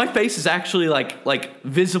my face is actually like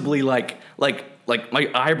visibly like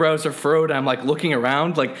my eyebrows are furrowed. I'm like looking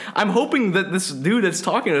around, like I'm hoping that this dude that's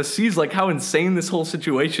talking to us sees like how insane this whole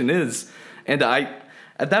situation is, and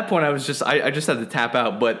at that point, I just had to tap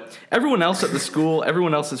out. But everyone else at the school,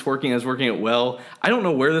 everyone else that's working is working it well. I don't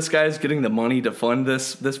know where this guy is getting the money to fund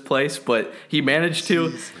this place, but he managed to.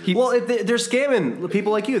 They're scamming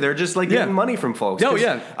people like you. They're just like getting money from folks. Oh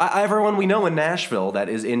yeah. Everyone we know in Nashville that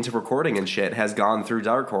is into recording and shit has gone through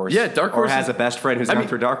Dark Horse. Yeah, Dark Horse or has a best friend who's gone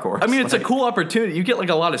through Dark Horse. I mean, it's a cool opportunity. You get like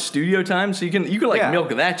a lot of studio time, so you can milk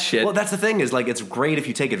that shit. Well, that's the thing is like it's great if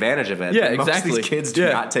you take advantage of it. Yeah, exactly. Most of these kids do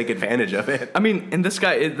not take advantage of it. I mean, and this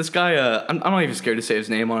guy, I'm not even scared to say his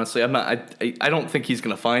name. Honestly, I'm not. I don't think he's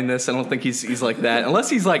gonna find this. I don't think he's like that.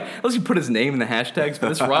 Unless you put his name in the hashtags. But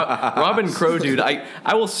this Robin Crow dude,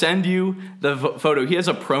 I will send you the photo. He has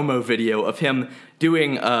a promo video of him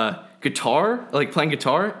doing guitar, like playing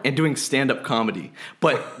guitar and doing stand-up comedy.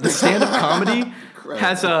 But the stand-up comedy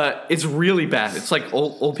has it's really bad. It's like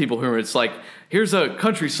old people humor. It's like, here's a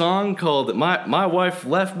country song called My Wife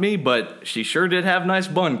Left Me, but she sure did have nice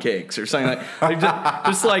bun cakes, or something like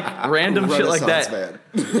just like random shit like that. Man.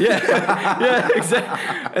 Yeah,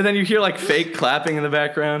 exactly. And then you hear like fake clapping in the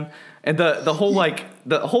background. And the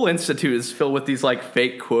whole institute is filled with these like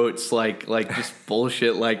fake quotes, like just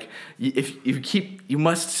bullshit. Like you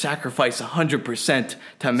must sacrifice 100%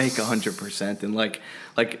 to make 100%, and like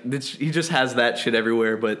he just has that shit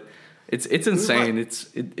everywhere. But it's insane.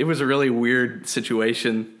 It was a really weird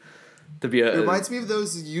situation to be a. It reminds me of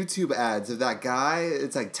those YouTube ads of that guy.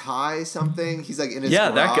 It's like Ty something. He's like in his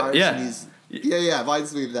garage. That guy, yeah. And he's. Yeah, it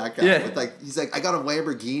reminds me of that guy. Yeah. With he's like, I got a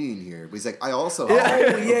Lamborghini in here. But he's like, I also have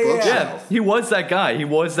a bookshelf. He was that guy.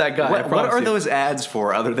 What are those ads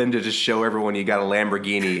for other than to just show everyone you got a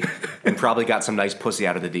Lamborghini and probably got some nice pussy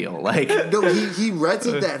out of the deal? Like, no, he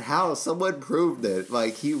rented that house. Someone proved it.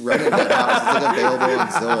 Like, he rented that house. It's like available on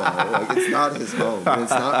Zillow. Like, it's not his home. And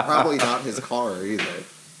it's probably not his car either.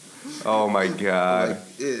 Oh my god. Like,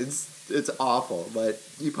 it's awful, but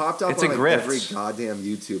you popped up it's on like grift. every goddamn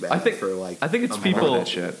YouTube ad I think it's people. I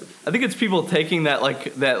think it's people taking that.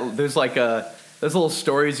 There's like those little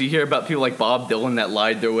stories you hear about people like Bob Dylan that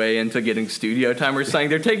lied their way into getting studio time or something.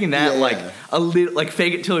 They're taking that a little, like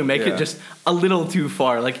fake it till you make it, just a little too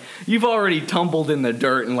far. Like you've already tumbled in the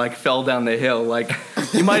dirt and like fell down the hill. Like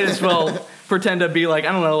you might as well pretend to be like,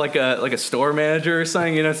 I don't know, like a store manager or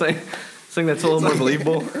something. You know, something that's a little more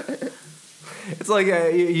believable. It's like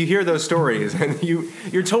you hear those stories, and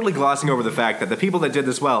you're totally glossing over the fact that the people that did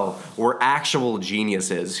this well were actual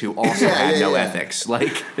geniuses who also had no ethics.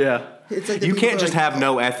 Like, it's like you can't just have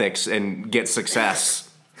no ethics and get success.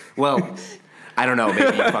 Well, I don't know.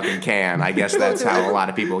 Maybe you fucking can. I guess that's how a lot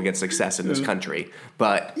of people get success in this country.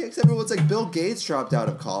 But yeah, except everyone's like, Bill Gates dropped out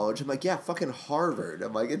of college. I'm like, yeah, fucking Harvard.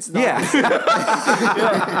 I'm like, it's not. Yeah,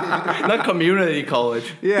 not community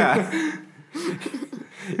college. Yeah.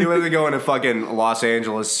 He wasn't going to fucking Los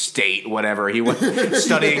Angeles State, whatever. He was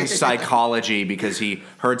studying psychology because he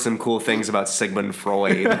heard some cool things about Sigmund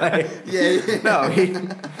Freud. Like, no,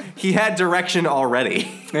 he had direction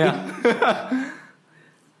already. Yeah.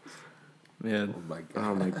 Man.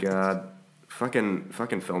 Oh my god. Fucking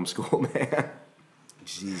film school, man.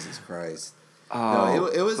 Jesus Christ. Oh. No,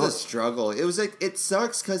 it was a struggle. It was like, it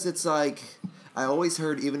sucks because it's like, I always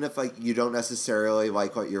heard even if like you don't necessarily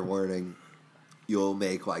like what you're learning, you'll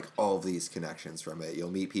make like all of these connections from it.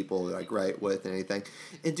 You'll meet people like write with and anything.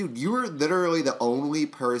 And dude, you were literally the only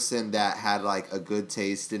person that had like a good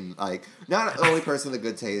taste in like not the only person with a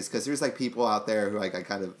good taste because there's like people out there who like I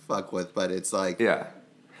kind of fuck with, but it's like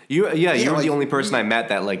you were like, the only person I met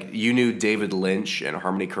that like you knew David Lynch and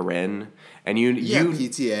Harmony Korine and you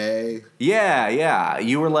PTA. Yeah,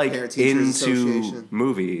 you were like into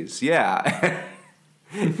movies. Yeah.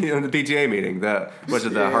 You know, the PTA meeting, the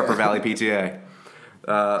Harper Valley PTA.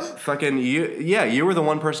 You were the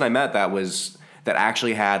one person I met that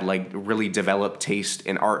actually had like really developed taste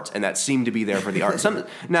in art and that seemed to be there for the art.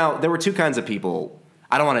 Now there were two kinds of people.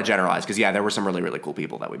 I don't want to generalize because there were some really, really cool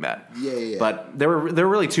people that we met. Yeah. But there were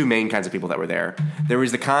really two main kinds of people that were there. There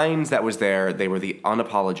was the kinds that was there. They were the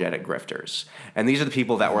unapologetic grifters, and these are the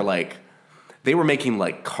people that were like. They were making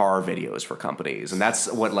like car videos for companies, and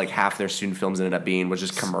that's what like half their student films ended up being was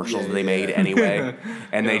just commercials they made anyway,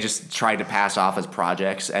 and they just tried to pass off as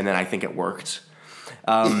projects, and then I think it worked.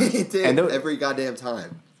 It did every goddamn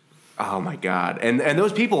time. Oh my god! And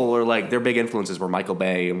those people were like their big influences were Michael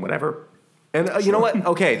Bay and whatever. And you know what?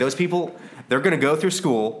 Okay, those people they're gonna go through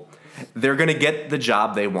school, they're gonna get the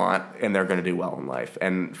job they want, and they're gonna do well in life,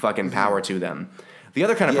 and fucking power to them. The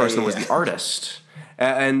other kind of person was the artist.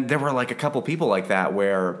 And there were like a couple people like that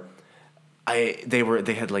where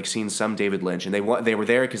they had like seen some David Lynch and they were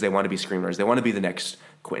there because they wanted to be screenwriters. They wanted to be the next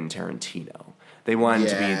Quentin Tarantino. They wanted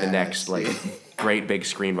to be the next like great big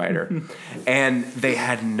screenwriter. And they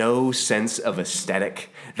had no sense of aesthetic.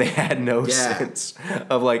 They had no sense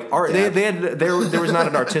of like art. There was not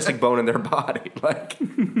an artistic bone in their body. Like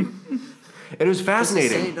it was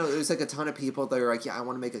fascinating. There was like a ton of people that were like, I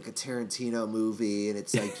want to make like a Tarantino movie, and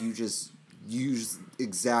it's like you just use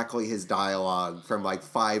exactly his dialogue from like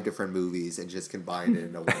 5 different movies and just combine it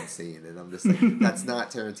into one scene. And I'm just like, that's not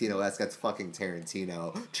Tarantino. That's fucking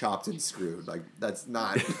Tarantino chopped and screwed. Like that's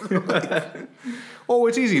not. Oh,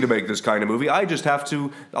 it's easy to make this kind of movie.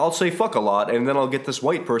 I'll say fuck a lot, and then I'll get this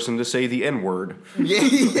white person to say the N-word.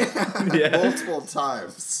 Yeah. Multiple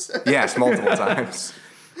times. Yes, multiple times.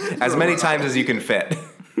 As many times as you can fit.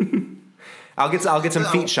 I'll get some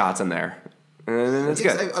feet shots in there. And it's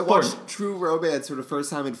good. I watched True Romance for the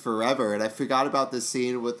first time in forever, and I forgot about the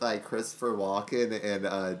scene with like Christopher Walken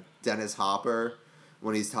and Dennis Hopper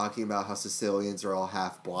when he's talking about how Sicilians are all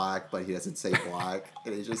half black, but he doesn't say black,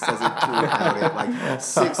 and he just says it throughout it like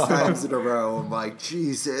 6 times in a row. I'm like,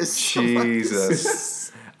 Jesus.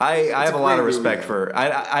 I have a lot of respect for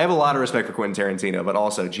I have a lot of respect for Quentin Tarantino, but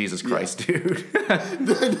also Jesus Christ, dude.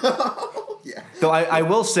 Yeah. Though I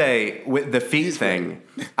will say with the feet thing,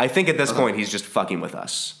 I think at this point he's just fucking with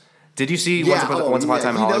us. Did you see Once Upon a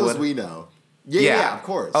Time in Hollywood? Knows we know. Yeah, of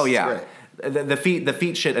course. Oh yeah, the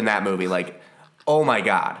feet shit in that movie, like, oh my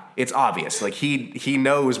god, it's obvious. Like he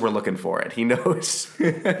knows we're looking for it. He knows.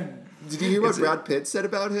 Did you hear what Brad Pitt said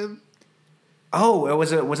about him? Oh,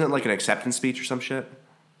 wasn't it like an acceptance speech or some shit?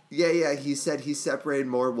 Yeah. He said he separated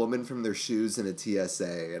more women from their shoes in a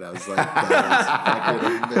TSA, and I was like,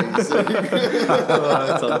 that is fucking amazing.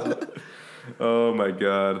 That's awesome. Oh my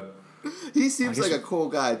god. He seems like a cool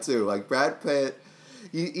guy too. Like Brad Pitt,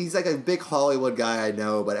 he's like a big Hollywood guy I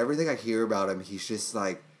know, but everything I hear about him, he's just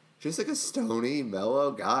like a stony,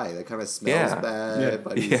 mellow guy that kind of smells bad,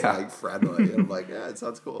 but he's like friendly. And I'm like, yeah, it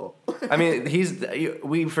sounds cool. I mean,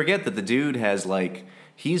 we forget that the dude has like.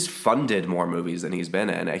 He's funded more movies than he's been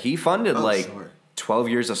in. He funded 12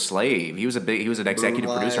 Years a Slave. He was an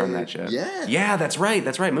executive producer on that shit. Yeah, that's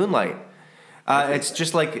right. Moonlight. It's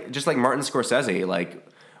just like Martin Scorsese. Like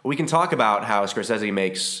we can talk about how Scorsese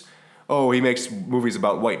makes movies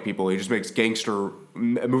about white people. He just makes gangster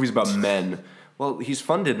movies about men. Well, he's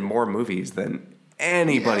funded more movies than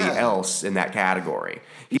anybody else in that category.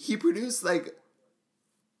 He produced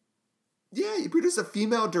he produced a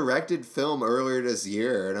female-directed film earlier this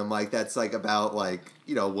year, and I'm like, that's like about like,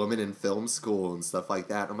 you know, women in film school and stuff like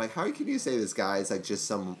that. I'm like, how can you say this guy is like just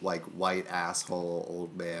some like white asshole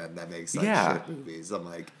old man that makes like shit movies? I'm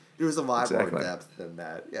like, there's a lot more depth than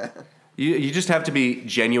that. Yeah. You just have to be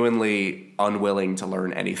genuinely unwilling to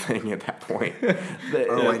learn anything at that point.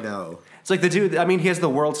 I know. It's like the dude. I mean, he has the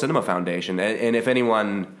World Cinema Foundation, and if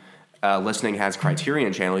anyone listening has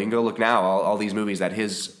Criterion Channel, you can go look now all these movies that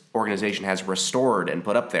his organization has restored and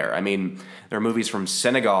put up there. I mean, there are movies from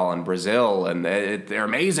Senegal and Brazil, and they're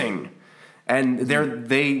amazing. And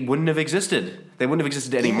they wouldn't have existed. They wouldn't have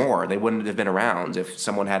existed anymore. They wouldn't have been around if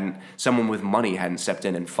someone with money hadn't stepped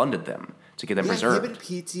in and funded them to get them preserved. Him and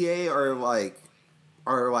PTA are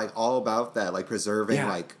like all about that, like preserving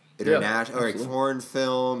like international or like foreign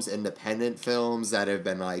films, independent films that have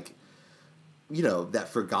been like that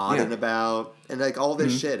forgotten about, and like all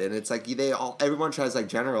this shit, and it's like everyone tries to like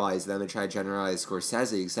generalize them and try to generalize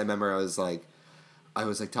Scorsese. Because I remember I was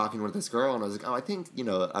like talking with this girl, and I was like, oh, I think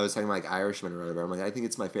I was talking like Irishman or whatever. I'm like, I think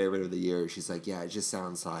it's my favorite of the year. She's like, yeah, it just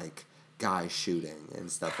sounds like guys shooting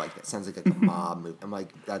and stuff like that. Sounds like a mob movie. I'm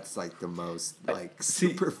like, that's like the most like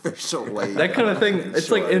superficial way. That kind of thing.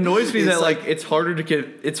 It's like it annoys me that like it's harder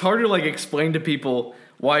to like explain to people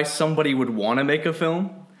why somebody would want to make a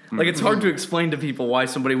film. Like, it's hard to explain to people why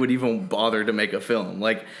somebody would even bother to make a film.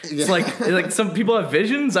 Like, it's like some people have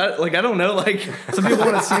visions. I don't know. Like, some people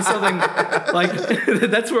want to see something.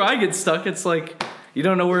 Like, that's where I get stuck. It's like, you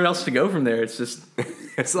don't know where else to go from there. It's just,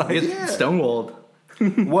 it's like stonewalled.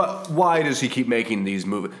 Why does he keep making these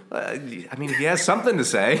movies? I mean, he has something to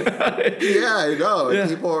say. Yeah, I know. Yeah.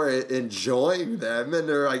 People are enjoying them, and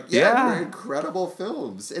they're like, they're incredible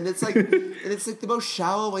films. And it's like, the most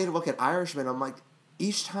shallow way to look at Irishman. I'm like,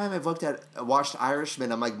 each time I've watched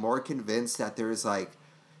Irishman, I'm like more convinced that there's like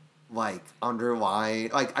underlying,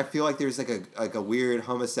 like I feel like there's like a weird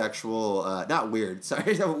homosexual, not weird,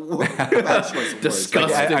 sorry,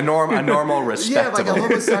 disgusting, a normal respectable, like a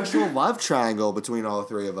homosexual love triangle between all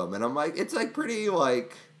three of them, and I'm like, it's like pretty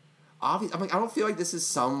like obvious. I'm like, I don't feel like this is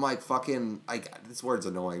some like fucking, like, this word's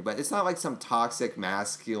annoying, but it's not like some toxic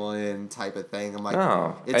masculine type of thing. I'm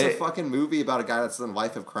like, it's a fucking movie about a guy that's in a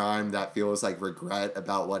life of crime that feels like regret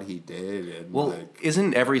about what he did. And well,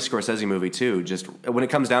 isn't every Scorsese movie too, just when it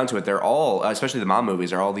comes down to it, they're all, especially the mob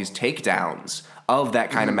movies, are all these takedowns of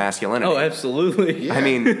that kind of masculinity. Oh, absolutely. Yeah. I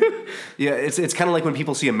mean, it's kind of like when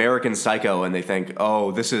people see American Psycho and they think,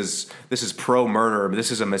 oh, this is pro murder,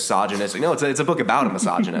 this is a misogynist. No, it's a book about a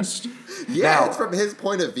misogynist. Now, it's from his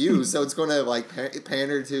point of view, so it's going to like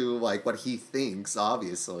pander to like what he thinks,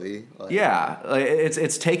 obviously. Like,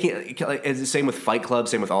 it's taking. It's the same with Fight Club,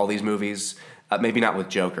 same with all these movies. Maybe not with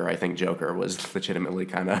Joker. I think Joker was legitimately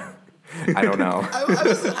kind of. I don't know.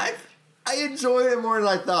 I enjoyed it more than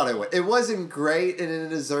I thought it would. It wasn't great, and it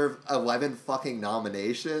deserved 11 fucking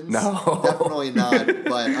nominations. No, definitely not.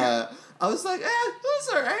 But I was like, it was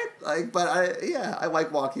alright. Like, but I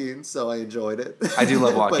like Joaquin, so I enjoyed it. I do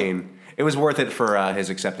love Joaquin. It was worth it for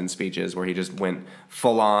his acceptance speeches where he just went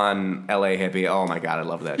full on LA hippie. Oh my god, I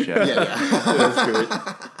love that shit. Yeah. It was great.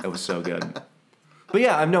 It was so good. But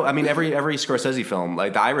yeah, I mean every Scorsese film,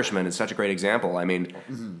 like The Irishman is such a great example. I mean,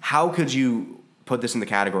 how could you put this in the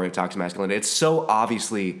category of toxic masculinity? It's so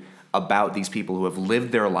obviously about these people who have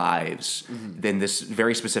lived their lives in this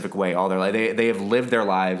very specific way all their life. They have lived their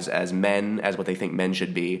lives as men, as what they think men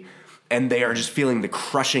should be, and they are just feeling the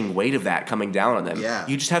crushing weight of that coming down on them. Yeah.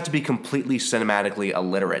 You just have to be completely cinematically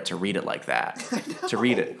illiterate to read it like that. To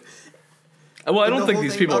read it. Well, I don't think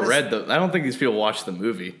these people I don't think these people watch the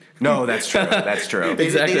movie. No, that's true. That's true.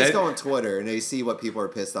 Exactly. They just go on Twitter and they see what people are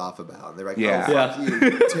pissed off about. And they're like, yeah. oh, fuck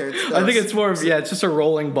you, Terrence. I think it's more of, it's just a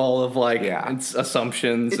rolling ball of like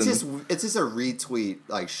assumptions. It's just a retweet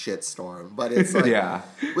like shitstorm. But it's like,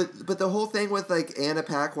 but the whole thing with like Anna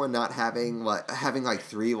Paquin not having like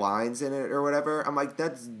 3 lines in it or whatever, I'm like,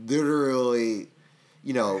 that's literally,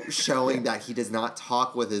 showing that he does not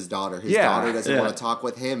talk with his daughter. His daughter doesn't want to talk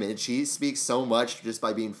with him, and she speaks so much just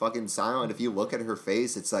by being fucking silent. If you look at her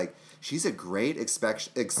face, it's like she's a great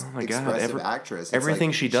expressive actress. It's everything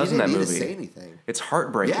like, she does in that movie, to say anything. It's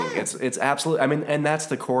heartbreaking. Yeah. It's absolutely. I mean, and that's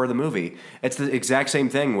the core of the movie. It's the exact same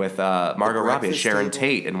thing with Margot Robbie as Sharon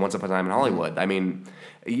Tate in Once Upon a Time in Hollywood. I mean,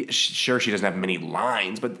 sure, she doesn't have many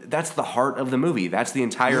lines, but that's the heart of the movie. That's the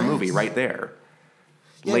entire movie right there.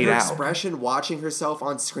 Yeah, laid her out. expression, watching herself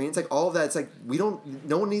on screen, it's like all of that. It's like no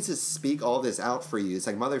one needs to speak all this out for you. It's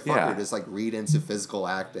like, motherfucker, just like read into physical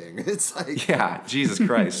acting. It's like, Jesus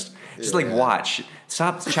Christ, just like watch.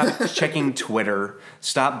 Stop checking Twitter.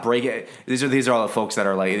 Stop breaking. These are all the folks that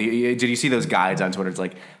are like. Did you see those guides on Twitter? It's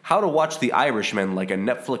like how to watch The Irishman like a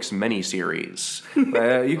Netflix miniseries.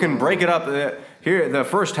 You can break it up. Here, the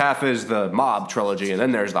first half is the mob trilogy, and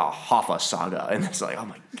then there's the Hoffa saga, and it's like, oh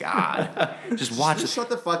my god, just watch it. Just shut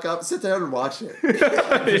the fuck up, sit down and watch it.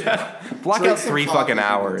 Block out 3 fucking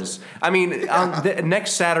hours. I mean, on the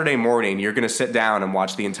next Saturday morning, you're gonna sit down and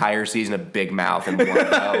watch the entire season of Big Mouth and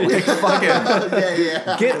like,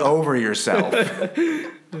 fucking get over yourself.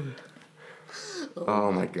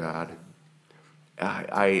 Oh my god,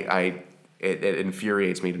 it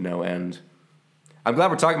infuriates me to no end. I'm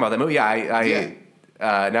glad we're talking about that movie.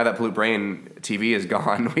 Now that Pollute Brain TV is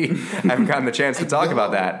gone, we haven't gotten the chance to talk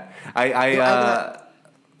about that. I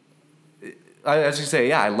was gonna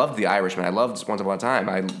say, I loved The Irishman. I loved Once Upon a Time.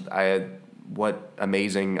 What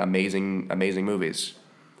amazing movies.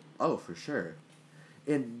 Oh, for sure.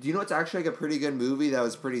 And do you know what's actually like a pretty good movie that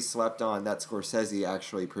was pretty slept on that Scorsese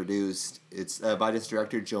actually produced? It's by this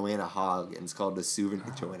director Joanna Hogg, and it's called The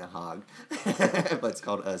Souvenir. Joanna Hogg, but it's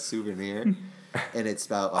called A Souvenir, and it's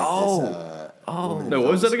about like this. Woman No,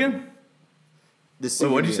 what was that again? The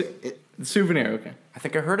Souvenir. What did you say? The Souvenir. Okay. I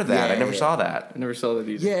think I heard of that. I never saw that. I never saw that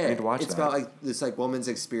either. Yeah, I need to watch it's that. about like this like woman's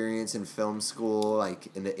experience in film school,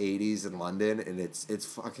 like in the '80s in London, and it's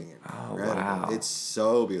fucking incredible. wow. It's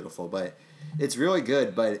so beautiful, but it's really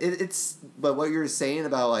good. But but what you're saying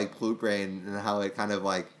about like Plute Brain and how it kind of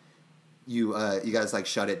like you guys like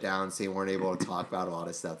shut it down, so you weren't able to talk about a lot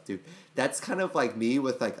of stuff, dude. That's kind of like me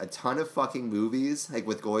with like a ton of fucking movies, like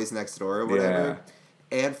with Boys Next Door or whatever. Yeah.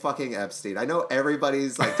 And fucking Epstein. I know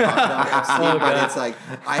everybody's like talking about Epstein, but it's like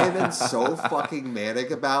I have been so fucking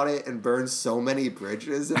manic about it and burned so many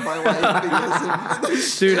bridges in my life because of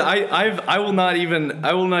this Dude, shit. I will not even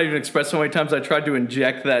express how many times I tried to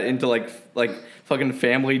inject that into like fucking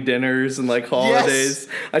family dinners and like holidays. Yes.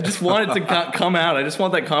 I just want it to come out. I just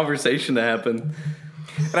want that conversation to happen.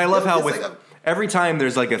 And I love how It's with like every time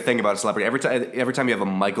there's like a thing about a celebrity, every time you have a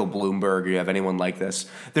Michael Bloomberg or you have anyone like this,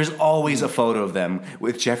 there's always a photo of them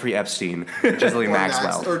with Jeffrey Epstein, Ghislaine Or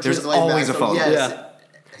Maxwell. or There's Ghislaine always a Maxwell, photo. yes. Yeah.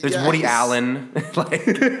 There's Yes. Woody Allen. Like,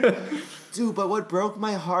 Dude, but what broke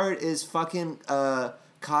my heart is fucking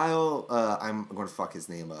Kyle. I'm going to fuck his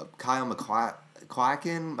name up. Kyle McLachlan.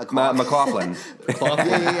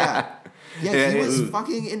 McLaughlin. Yeah. Yeah, he Yeah, was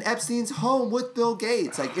fucking in Epstein's home with Bill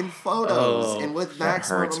Gates, like in photos and with that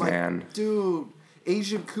Maxwell. hurts, I'm like, man. dude,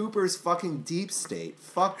 Agent Cooper's fucking deep state.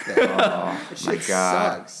 Fuck that. That my shit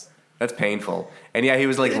God. sucks. That's painful. And yeah, he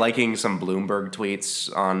was like liking some Bloomberg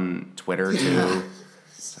tweets on Twitter too.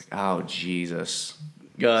 It's like, oh Jesus.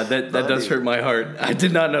 God, that does hurt my heart. I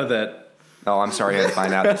did not know that. Oh, I'm sorry you had to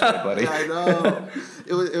find out this way, buddy. Yeah, I know.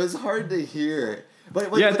 It was hard to hear.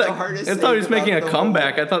 But Yeah, I the hardest thought he was thing making a about the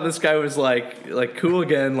comeback. I thought this guy was like cool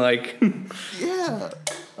again. Like, Yeah.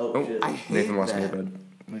 oh shit. I hate Nathan wants to that. go to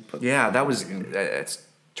bed. Yeah, that was it's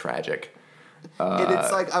tragic. And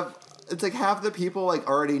it's like it's like half the people like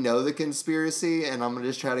already know the conspiracy, and I'm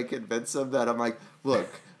just trying to convince them that I'm like, look,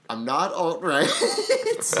 I'm not alt-right.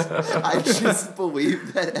 I just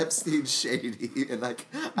believe that Epstein's shady, and like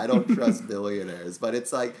I don't trust billionaires. But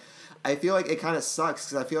it's like I feel like it kind of sucks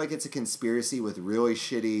because I feel like it's a conspiracy with really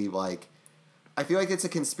shitty like. I feel like it's a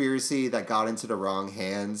conspiracy that got into the wrong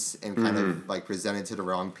hands and kind of like presented to the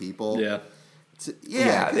wrong people. Yeah.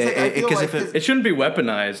 Yeah, It shouldn't be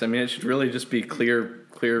weaponized. I mean, it should really just be clear,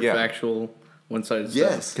 Yeah. factual, one-sided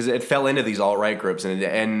Yes. stuff. Because it fell into these alt-right groups,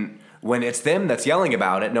 and when it's them that's yelling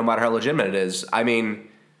about it, no matter how legitimate it is, I mean,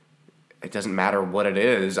 it doesn't matter what it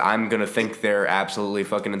is. I'm gonna think they're absolutely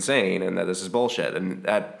fucking insane and that this is bullshit, and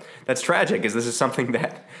that's tragic. Because this is something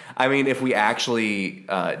that, I mean, if we actually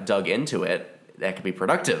dug into it, that could be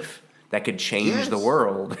productive. That could change the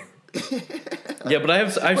world. Yeah, but I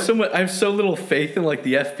have so little faith in like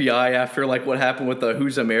the FBI after like what happened with the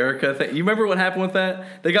Who's America thing. You remember what happened with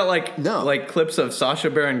that? They got like clips of Sacha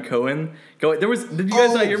Baron Cohen going. Did you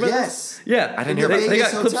guys not hear about yes. this? Yeah, I didn't hear about the that. They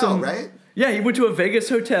Vegas got clips hotel, of right? Yeah, he went to a Vegas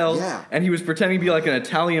hotel, Yeah. and he was pretending to be like an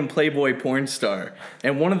Italian Playboy porn star.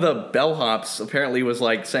 And one of the bellhops apparently was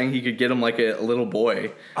like saying he could get him like a little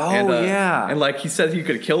boy. Oh, and, yeah. and like he said he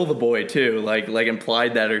could kill the boy too, like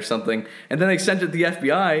implied that or something. And then they sent it to the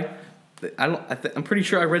FBI. I'm pretty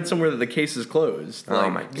sure I read somewhere that the case is closed. Oh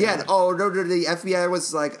Like, my god. Yeah, no, the FBI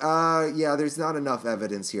was like, yeah, there's not enough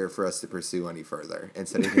evidence here for us to pursue any further, and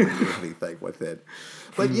so they didn't do anything with it.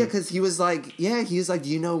 But yeah, because he was like, do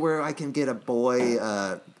you know where I can get a boy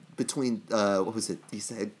between, what was it, he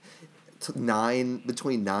said,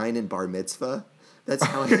 between 9 and bar mitzvah? That's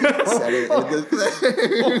how he said it in the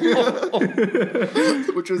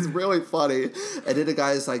thing. Which was really funny. And then the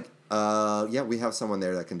guy's like, yeah, we have someone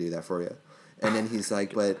there that can do that for you. And then he's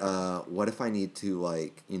like, but what if I need to,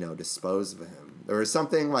 like, dispose of him? Or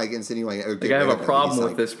something, like, insinuating. Like, I have a problem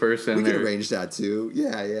with this person. We can arrange that, too.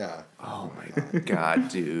 Yeah. Oh my god,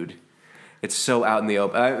 dude. It's so out in the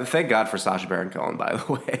open. Thank God for Sacha Baron Cohen, by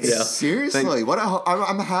the way. Yeah. Seriously,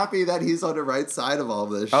 I'm happy that he's on the right side of all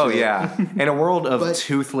this. Oh shit. yeah, in a world of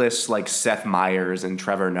toothless like Seth Meyers and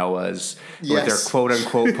Trevor Noahs with their quote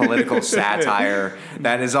unquote political satire,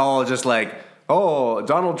 that is all just like, oh,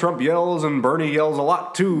 Donald Trump yells and Bernie yells a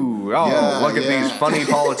lot too. Oh, look at these funny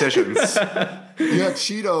politicians. Yeah,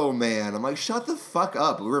 Cheeto Man. I'm like, shut the fuck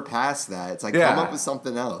up. We were past that. It's like, come up with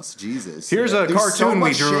something else. Jesus. Here's a There's cartoon so we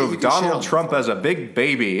much drew shit of you can shit Donald on. Trump as a big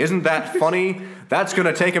baby. Isn't that funny? That's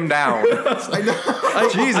gonna take him down. I know.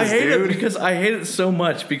 Jesus, I hate dude. it because I hate it so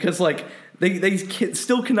much because like they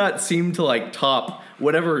still cannot seem to like top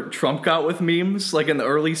whatever Trump got with memes, like in the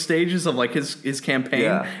early stages of like his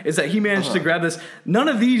campaign, is that he managed to grab this. None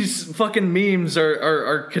of these fucking memes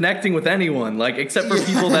are connecting with anyone, like except for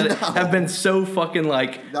people that have been so fucking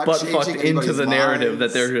like butt fucked into the narrative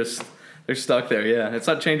that they're stuck there. Yeah, it's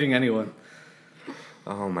not changing anyone.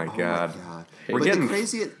 Oh my god. We're getting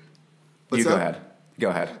crazy. You go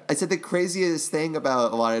ahead. I said the craziest thing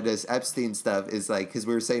about a lot of this Epstein stuff is like, because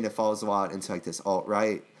we were saying it falls a lot into like this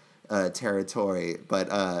alt-right territory, but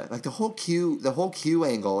like the whole Q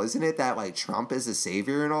angle, isn't it that like Trump is a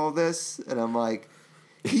savior in all of this? And I'm like,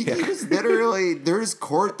 he was literally, there's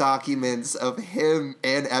court documents of him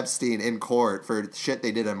and Epstein in court for shit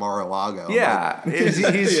they did in Mar-a-Lago. Yeah, like,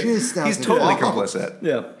 he's totally complicit.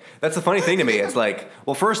 Yeah. That's the funny thing to me. It's like,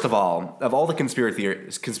 well, first of all the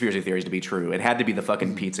conspiracy theories to be true, it had to be the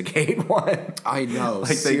fucking Pizzagate one. I know,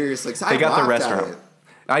 like seriously. They got the restaurant.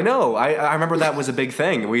 I know. I remember that was a big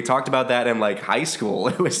thing. We talked about that in like high school.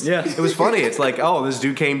 It was funny. It's like, oh, this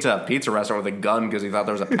dude came to a pizza restaurant with a gun because he thought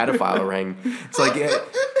there was a pedophile ring. It's like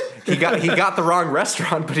he got the wrong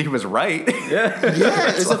restaurant, but he was right. Yeah,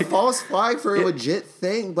 it's like a false flag for a legit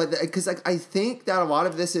thing. But because like I think that a lot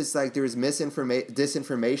of this is like there's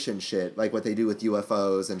disinformation shit, like what they do with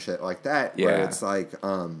UFOs and shit like that. Yeah, where it's like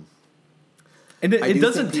and it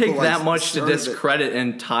doesn't take that much to discredit an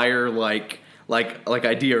entire like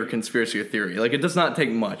idea or conspiracy or theory. Like it does not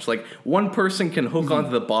take much. Like one person can hook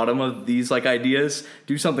onto the bottom of these like ideas,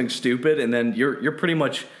 do something stupid, and then you're pretty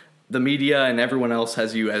much, the media and everyone else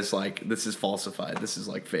has you as like, this is falsified, this is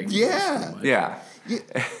like fake. Yeah.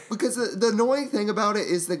 Because the annoying thing about it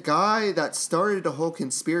is the guy that started the whole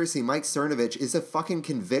conspiracy, Mike Cernovich, is a fucking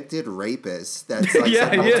convicted rapist that's like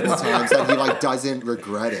said multiple times that he like doesn't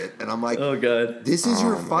regret it. And I'm like, oh god, this is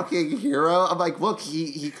your fucking hero. I'm like, look,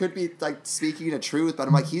 he could be like speaking the truth, but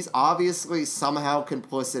I'm like, he's obviously somehow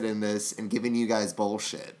complicit in this and giving you guys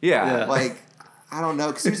bullshit. Yeah. Like, I don't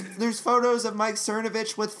know, because there's photos of Mike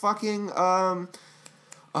Cernovich with fucking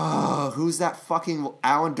who's that fucking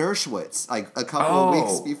Alan Dershowitz? Like a couple of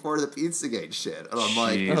weeks before the Pizzagate shit, and I'm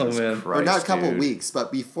like, Jesus Christ, or not a couple of weeks,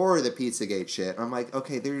 but before the Pizzagate shit. And I'm like,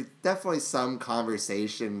 okay, there's definitely some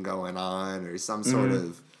conversation going on, or some sort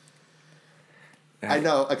of. I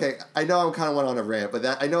know. Okay, I know. I'm kind of went on a rant, but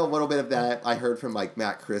that I know a little bit of that. I heard from like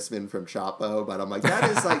Matt Christman from Chapo, but I'm like, that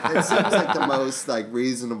is like it seems like the most like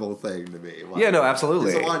reasonable thing to me. Like, yeah, no,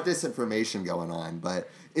 absolutely. There's a lot of disinformation going on, but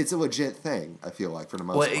it's a legit thing. I feel like for the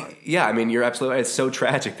most part. Yeah, I mean, you're absolutely right. It's so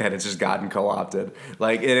tragic that it's just gotten co-opted.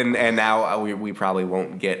 Like, and now we probably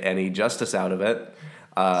won't get any justice out of it.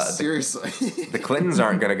 Seriously, the Clintons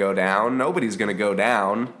aren't going to go down. Nobody's going to go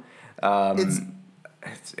down.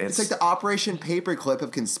 It's like the Operation Paperclip of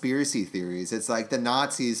conspiracy theories. It's like the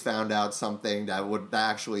Nazis found out something that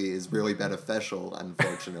actually is really beneficial,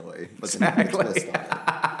 unfortunately. But exactly.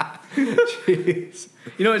 Jeez.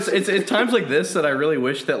 You know, it's times like this that I really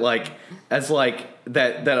wish that like as like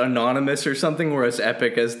that Anonymous or something were as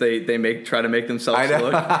epic as they try to make themselves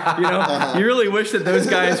look. You know, you really wish that those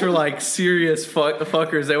guys were like serious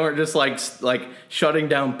fuckers. They weren't just like shutting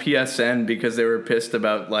down PSN because they were pissed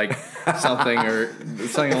about like something or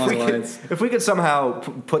something along the lines. If we could somehow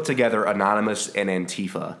put together Anonymous and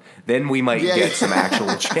Antifa, then we might get some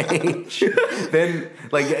actual change. Then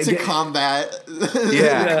like to combat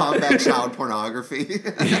child pornography.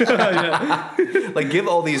 Like give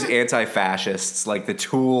all these anti-fascists like the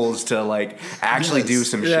tools to like actually do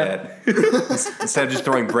some shit instead of just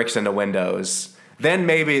throwing bricks into windows. Then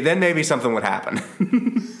maybe something would happen.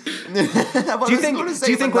 Do you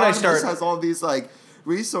think when I start has all these like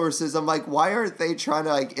resources, I'm like, why aren't they trying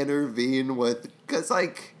to like intervene with? Because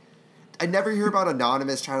like I never hear about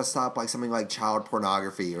Anonymous trying to stop like something like child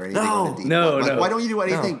pornagoraphy or anything. No. Why don't you do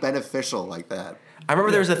anything beneficial like that? I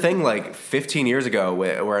remember there was a thing like 15 years ago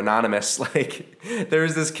where Anonymous, like, there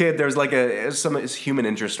was this kid, there was like some human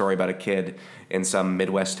interest story about a kid in some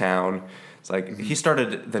Midwest town. It's like, he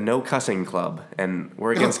started the No Cussing Club, and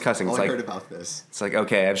we're against cussing. It's I like, heard about this. It's like,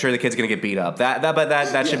 okay, I'm sure the kid's going to get beat up.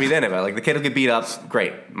 That should be the end of it. Like, the kid will get beat up,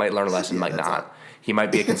 great. Might learn a lesson, might not. He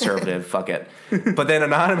might be a conservative, fuck it. But then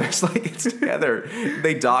Anonymous, like, gets together.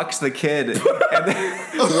 They dox the kid. And then,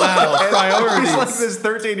 priorities. He's like this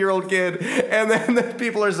 13-year-old kid. And then the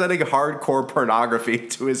people are sending hardcore pornography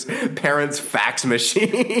to his parents' fax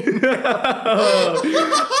machine.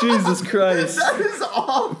 Jesus Christ. That is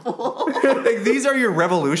awful. Like, these are your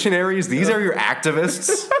revolutionaries. These are your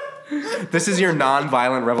activists. This is your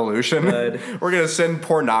non-violent revolution. God. We're gonna send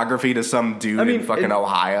pornography to some dude in fucking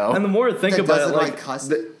Ohio. And the more I think about it, like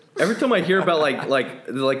Every time I hear about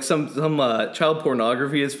like some child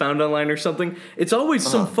pornography is found online or something, it's always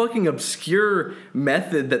some fucking obscure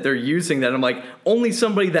method that they're using that I'm like, only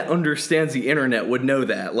somebody that understands the internet would know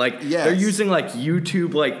that. Like they're using like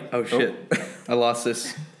YouTube I lost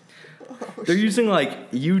this. They're using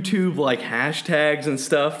like YouTube like hashtags and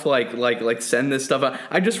stuff to like send this stuff out.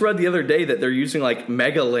 I just read the other day that they're using like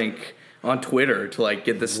Megalink on Twitter to like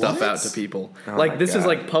get this stuff out to people. Like this is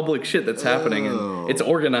like public shit that's happening, and it's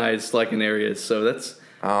organized like in areas. So that's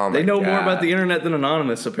they know more about the internet than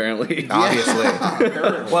Anonymous, apparently. Obviously.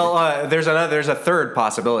 Well, there's a third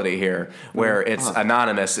possibility here where it's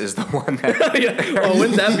Anonymous is the one that. Oh,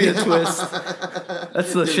 wouldn't that be a twist?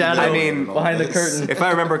 That's the shadow. Behind the curtain. If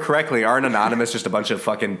I remember correctly, aren't Anonymous just a bunch of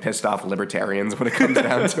fucking pissed off libertarians when it comes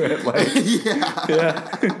down to it? Like,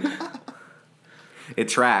 yeah. It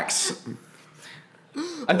tracks.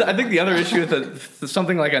 I think the other issue with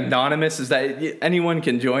something like Anonymous is that anyone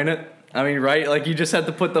can join it. I mean, right? Like, you just have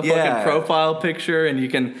to put the fucking profile picture, and you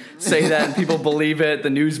can say that, and people believe it. The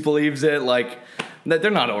news believes it. Like,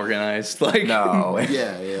 they're not organized. Like, no.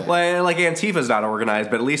 Yeah. Well, like, Antifa's not organized,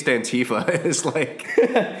 but at least Antifa is like...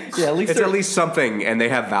 at least it's at least something, and they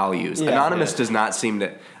have values. Yeah, Anonymous does not seem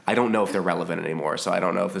to... I don't know if they're relevant anymore, so I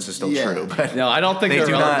don't know if this is still true. But no, I don't think they're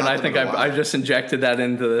relevant. I think I just injected that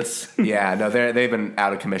into this. Yeah, no, they've been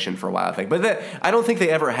out of commission for a while, I think. But I don't think they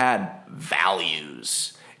ever had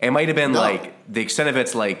values. It might have been like the extent of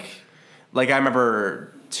it's like I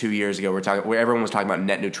remember 2 years ago where everyone was talking about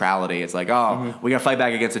net neutrality. It's like, we gotta fight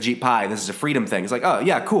back against Ajit Pai. This is a freedom thing. It's like, oh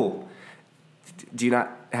yeah, cool. Do you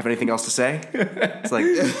not have anything else to say? It's like,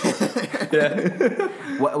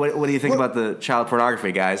 what do you think about the child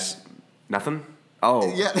pornography, guys? Nothing?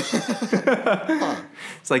 Oh. Yeah.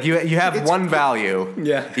 It's like you have one value.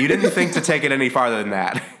 Yeah. You didn't think to take it any farther than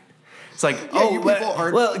that. It's like,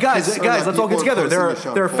 well, guys, let's all get together.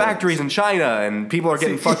 There are factories in China, and people are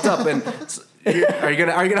getting fucked up. And are you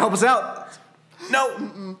gonna help us out?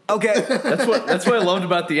 No. Okay. That's what I loved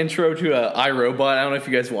about the intro to iRobot. I don't know if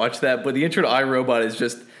you guys watched that, but the intro to iRobot is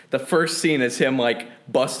just the first scene is him like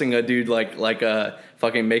busting a dude like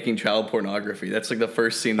fucking making child pornography. That's like the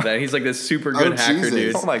first scene of that. He's like this super good hacker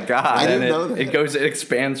dude. Oh my god! I didn't know that. It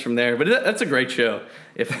expands from there. But that's a great show.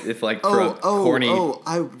 If like for a corny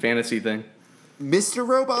fantasy thing. Mr.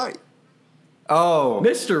 Robot. Oh,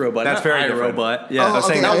 Mr. Robot. That's very different. Robot. Yeah, I was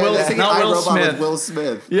saying not Will Smith. With Will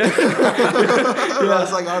Smith. Yeah. I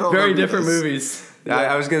was like, I don't very remember different this. movies. Yeah.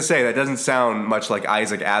 I was gonna say that doesn't sound much like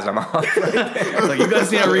Isaac Asimov. It's like, you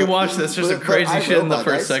guys need to rewatch this. There's some crazy shit in the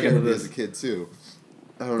first second of this. As a kid too.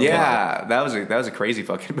 I don't know yeah, that was a crazy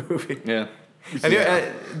fucking movie. Yeah.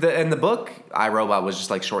 And the book iRobot was just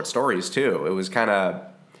like short stories too. It was kind of.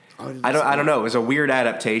 I don't know. It was a weird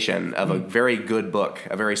adaptation of a very good book,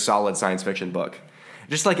 a very solid science fiction book.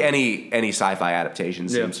 Just like any sci-fi adaptation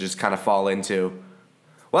seems to just kind of fall into.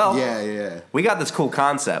 Well, we got this cool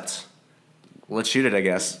concept. Let's shoot it, I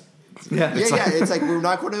guess. Yeah, it's like we're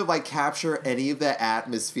not going to like capture any of the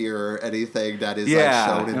atmosphere or anything that is like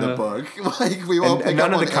shown in the book. Like we won't pick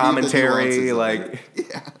none up of the on commentary.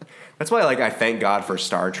 Yeah. That's why, like, I thank God for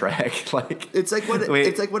Star Trek. Like, it's like when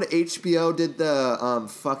HBO did the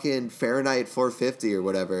fucking Fahrenheit 450 or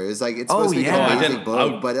whatever. It was like it's supposed to be an amazing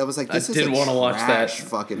book, but it was like this is didn't want to watch that.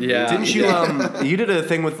 Fucking didn't you? You did a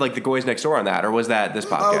thing with like the Boys Next Door on that, or was that this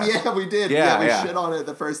podcast? Oh yeah, we did. Yeah, we shit on it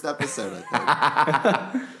the first episode, I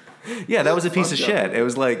think. Yeah, that was a piece of shit. It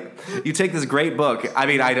was like you take this great book. I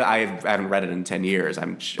mean, I haven't read it in 10 years.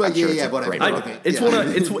 I'm sure it's a great book.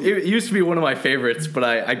 It used to be one of my favorites, but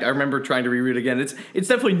I remember trying to reread it again. It's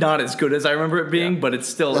definitely not as good as I remember it being, but it's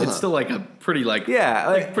still like a pretty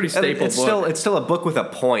pretty staple book. It's still a book with a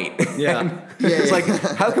point. Yeah. It's like,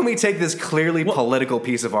 how can we take this clearly political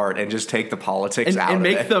piece of art and just take the politics out and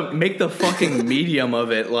of it? make the fucking medium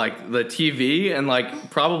of it like the TV and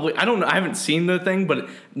like probably I don't know, I haven't seen the thing, but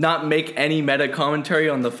not make any meta commentary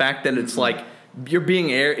on the fact that it's like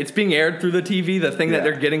it's being aired through the TV, the thing that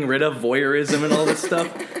they're getting rid of, voyeurism and all this stuff.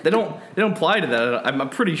 They don't apply to that. I'm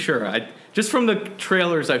pretty sure. Just from the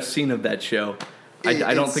trailers I've seen of that show,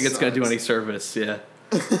 I don't think it's going to do any service. Yeah.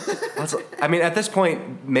 I mean, at this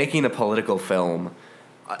point, making a political film,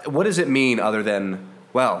 what does it mean other than,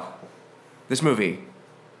 well, this movie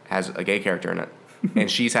has a gay character in it, and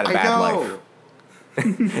she's had a bad life.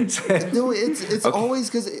 No, it's always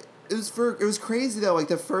because it was crazy though. Like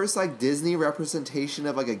the first like Disney representation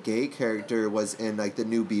of like a gay character was in like the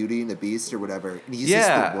new Beauty and the Beast or whatever. And he's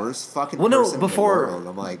just the worst fucking person in the world.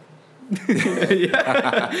 I'm like,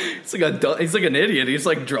 Yeah, he's like an idiot. He's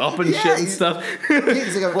like dropping shit and stuff.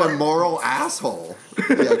 He's like a moral asshole.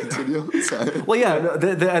 Yeah, continue. Sorry. Well, yeah,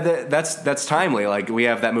 that's timely. Like, we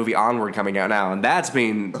have that movie Onward coming out now, and that's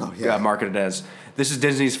being marketed as, this is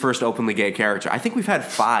Disney's first openly gay character. I think we've had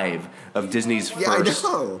 5 of Disney's first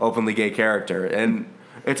openly gay character, and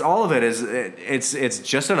it's all of it is it's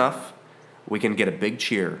just enough. We can get a big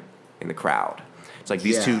cheer in the crowd. It's like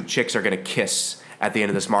these 2 chicks are gonna kiss at the end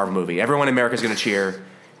of this Marvel movie. Everyone in America's gonna cheer,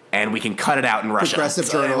 and we can cut it out in Russia.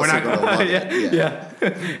 Progressive journalists are gonna love it. Yeah.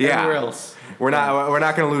 Everywhere else. We're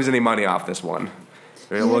not gonna lose any money off this one.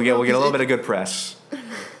 We'll get a little bit of good press.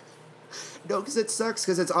 No, because it sucks.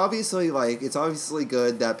 Because it's obviously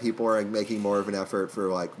good that people are making more of an effort for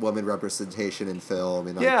like women representation in film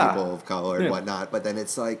and like people of color and whatnot. But then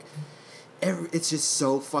it's like, it's just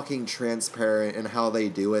so fucking transparent in how they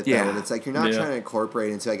do it. Yeah. And it's like you're not trying to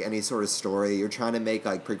incorporate into like any sort of story. You're trying to make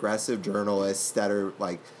like progressive journalists that are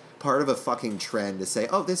like part of a fucking trend to say,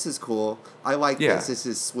 oh, this is cool. I like this. This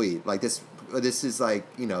is sweet. Like this is like,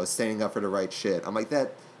 you know, standing up for the right shit. I'm like,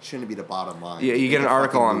 that shouldn't be the bottom line. Yeah, you get an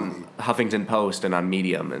article on Huffington Post and on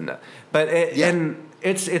Medium, and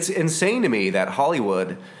it's insane to me that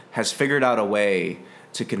Hollywood has figured out a way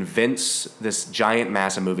to convince this giant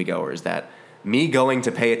mass of moviegoers that me going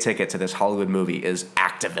to pay a ticket to this Hollywood movie is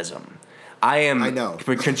activism. I know.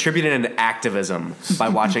 Contributing an activism by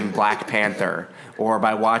watching Black Panther or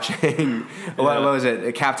by watching what was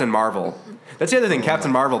it, Captain Marvel. That's the other thing.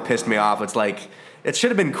 Captain Marvel pissed me off. It's like, it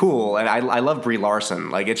should have been cool, and I love Brie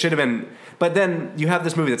Larson. Like, it should have been, but then you have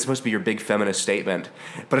this movie that's supposed to be your big feminist statement,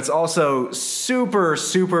 but it's also super,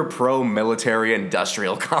 super pro-military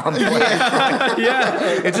industrial complex.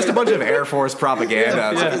 It's just a bunch of Air Force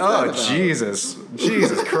propaganda. It's like, oh, Jesus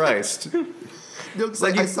Christ. No, because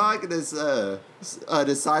like I saw like this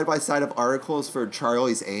side by side of articles for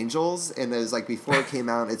Charlie's Angels, and it was like before it came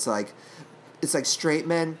out, it's like straight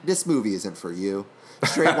men, this movie isn't for you.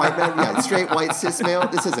 Straight white men, straight white cis male,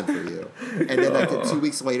 this isn't for you. And then like 2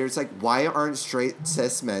 weeks later, it's like, why aren't straight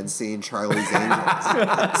cis men seeing Charlie's Angels?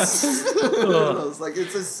 I was like,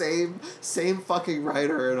 it's the same fucking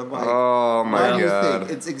writer, and I'm like, oh my God.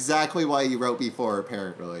 It's exactly why you wrote before,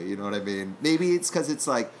 apparently. You know what I mean? Maybe it's because it's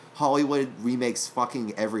like Hollywood remakes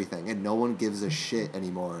fucking everything, and no one gives a shit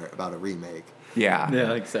anymore about a remake. Yeah,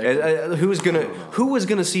 exactly. Who was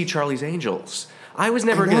gonna see Charlie's Angels? I was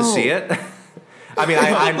never gonna see it. I mean, all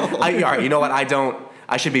right, you know what?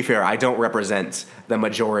 I should be fair. I don't represent the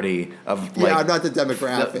majority of. Like, I'm not the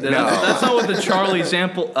demographic. No, that's not what the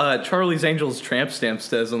Charlie's Angels tramp stamp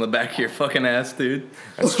says on the back of your fucking ass, dude.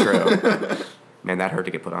 That's true. Man, that hurt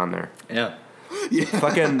to get put on there. Yeah.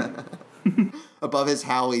 Fucking above his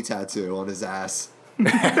Howie tattoo on his ass.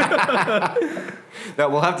 Now,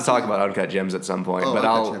 we'll have to talk about Uncut Gems at some point. But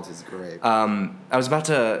Uncut Gems is great. I was about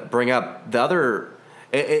to bring up the other.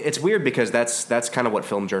 It's weird because that's kind of what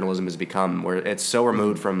film journalism has become, where it's so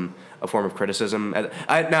removed from a form of criticism.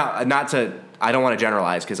 I don't want to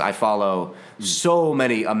generalize because I follow so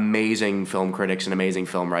many amazing film critics and amazing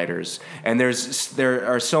film writers, and there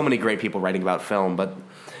are so many great people writing about film. But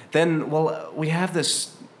then, we have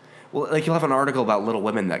this. Well, like you'll have an article about Little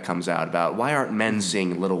Women that comes out about why aren't men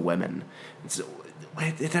seeing Little Women?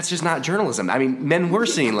 That's just not journalism. I mean, men were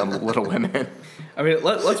seeing Little Women. I mean,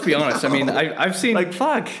 let's be honest. I mean, I've seen like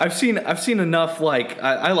fuck. I've seen enough. Like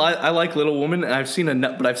I like Little Women, and I've seen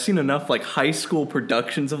enough like high school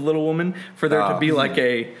productions of Little Women for there to be like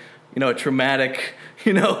a traumatic.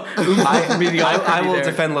 I will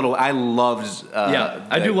defend Little. I loved.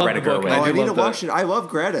 I do love Greta the book. Gerwig. I need to watch it. I love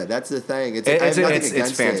Greta. That's the thing. It's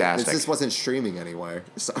fantastic. It just wasn't streaming anywhere.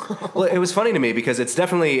 So. Well, it was funny to me because it's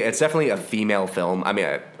definitely a female film. I mean,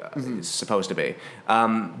 it's supposed to be,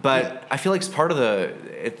 but I feel like it's part of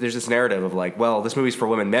there's this narrative of like, well, this movie's for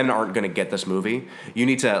women. Men aren't going to get this movie. You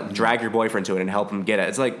need to drag your boyfriend to it and help him get it.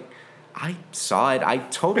 It's like. I saw it. I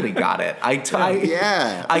totally got it. I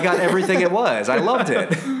got everything it was. I loved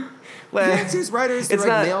it. It's these writers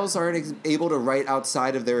males aren't able to write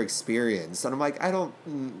outside of their experience, and I'm like, I don't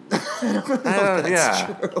know if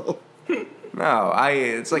that's true. No,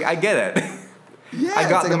 it's like I get it. Yeah, I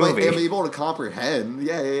got the movie. I'm able to comprehend.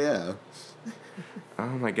 Yeah. Oh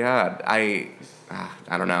my God, I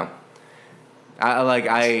don't know.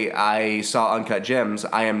 I saw Uncut Gems.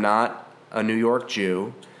 I am not a New York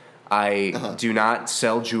Jew. I do not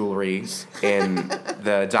sell jewelry in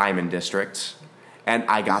the Diamond District, and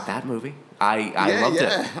I got that movie. I loved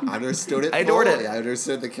it. I understood it. I adored it. I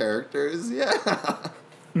understood the characters. Yeah.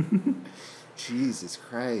 Jesus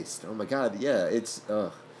Christ! Oh my God! Yeah, it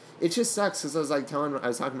just sucks because I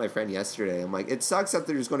was talking to my friend yesterday. I'm like, it sucks that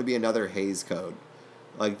there's going to be another Hays Code.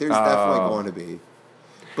 Like, there's definitely going to be.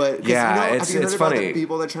 But yeah, have you heard it's about funny. the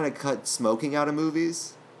people that are trying to cut smoking out of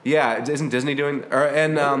movies? Yeah, isn't Disney doing?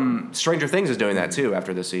 Stranger Things is doing that too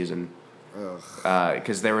after this season.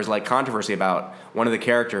 Because there was like controversy about one of the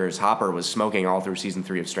characters, Hopper, was smoking all through season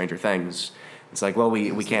 3 of Stranger Things. It's like, well,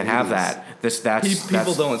 we can't have that.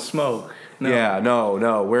 People don't smoke. No. Yeah,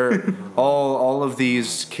 no. We're all of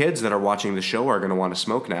these kids that are watching the show are going to want to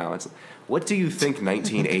smoke now. What do you think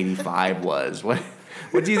 1985 was? What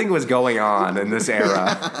do you think was going on in this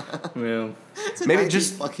era? Yeah. Maybe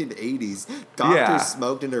just fucking 80s. Doctors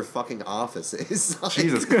smoked in their fucking offices. Like,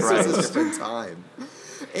 Jesus This Christ. was a different time.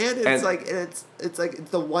 And it's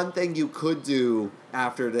like the one thing you could do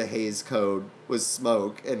after the Hays Code was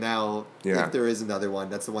smoke, and now if there is another one,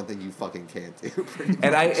 that's the one thing you fucking can't do.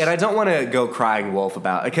 And I don't want to go crying wolf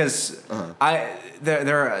about it, because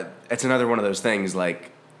it's another one of those things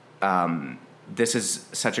like this is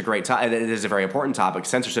such a great topic. It is a very important topic.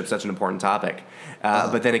 Censorship is such an important topic.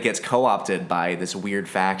 But then it gets co-opted by this weird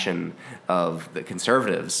faction of the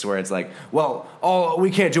conservatives where it's like, well, we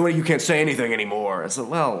can't do it. You can't say anything anymore. It's like,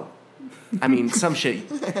 well, I mean, some shit.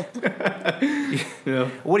 Yeah.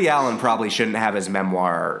 Woody Allen probably shouldn't have his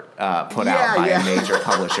memoir put out by a major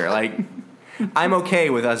publisher. Like, I'm okay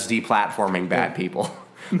with us deplatforming bad people.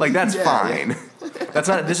 Like, that's fine.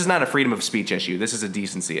 Yeah. This is not a freedom of speech issue. This is a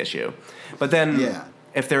decency issue. But then,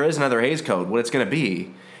 if there is another Hays Code, what it's going to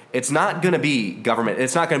be, it's not going to be government.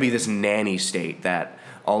 It's not going to be this nanny state that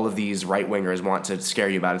all of these right-wingers want to scare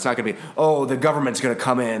you about. It's not going to be, the government's going to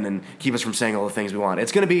come in and keep us from saying all the things we want.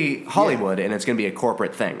 It's going to be Hollywood, and it's going to be a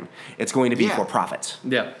corporate thing. It's going to be for profit.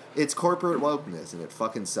 Yeah. It's corporate wokeness, and it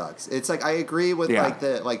fucking sucks. It's like, I agree with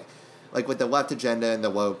like with the left agenda and the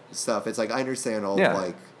woke stuff. It's like, I understand all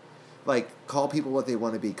like call people what they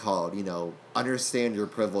want to be called, understand your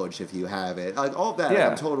privilege if you have it, like all that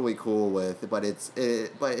I'm totally cool with, but it's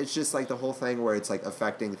just like the whole thing where it's like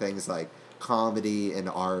affecting things like comedy and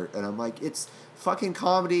art, and I'm like, it's fucking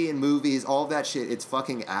comedy and movies, all that shit, it's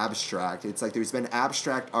fucking abstract. It's like there's been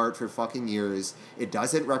abstract art for fucking years. It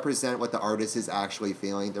doesn't represent what the artist is actually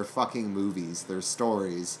feeling. They're fucking movies. They're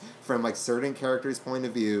stories from like certain characters' point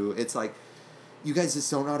of view. It's like, you guys just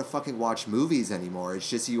don't know how to fucking watch movies anymore. It's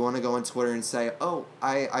just you want to go on Twitter and say,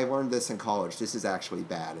 I learned this in college. This is actually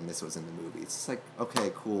bad, and this was in the movies. It's like,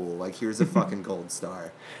 okay, cool. Like, here's a fucking gold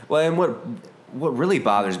star. Well, and what really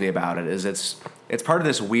bothers me about it is it's part of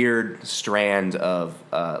this weird strand of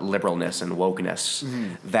liberalness and wokeness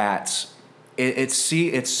that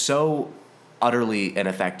it's so utterly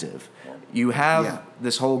ineffective. You have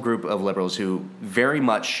this whole group of liberals who very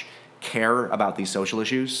much care about these social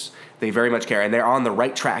issues. They very much care, and they're on the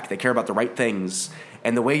right track. They care about the right things.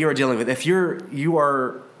 And the way you're dealing with, if you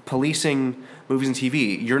are policing movies and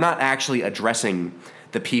TV, you're not actually addressing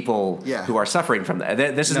the people who are suffering from that.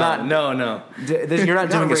 This is not. No. You're not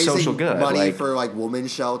doing a social good. Money for like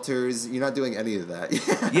women's shelters. You're not doing any of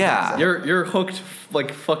that. Yeah. You're hooked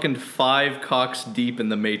like fucking 5 cocks deep in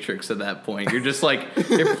the Matrix at that point. You're just like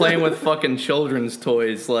you're playing with fucking children's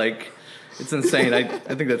toys. Like, it's insane. I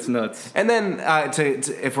think that's nuts. And then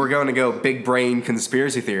if we're going to go big brain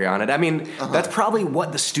conspiracy theory on it, I mean, that's probably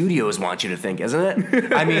what the studios want you to think, isn't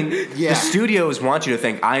it? I mean, the studios want you to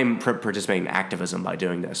think I'm participating in activism by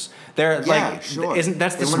doing this. They're isn't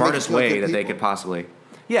that's the smartest way that they could possibly.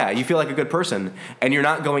 Yeah, you feel like a good person, and you're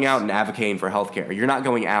not going out and advocating for healthcare. You're not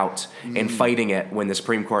going out and fighting it when the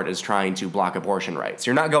Supreme Court is trying to block abortion rights.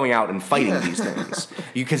 You're not going out and fighting these things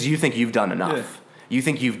because you think you've done enough. Yeah. You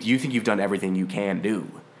think you've done everything you can do.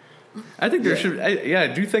 I think there should. I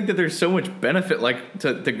do think that there's so much benefit, like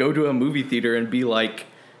to go to a movie theater and be like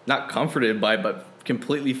not comforted by, but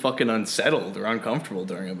completely fucking unsettled or uncomfortable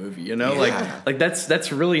during a movie. Like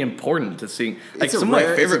that's really important to see. Like some of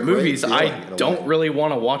my favorite movies, I don't really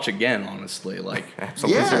want to watch again. Honestly, like some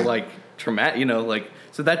of these are like traumatic. Like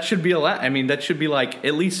so that should be I mean, that should be like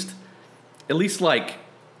at least like.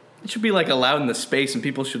 It should be like allowed in the space, and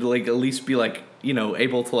people should like at least be like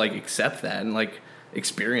able to like accept that and like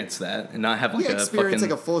experience that and not have like experience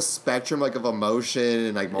like a full spectrum like of emotion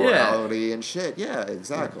and like morality and shit. Yeah,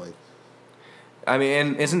 exactly. Yeah. I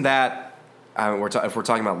mean, isn't that if we're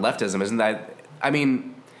talking about leftism, isn't that? I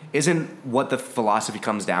mean, isn't what the philosophy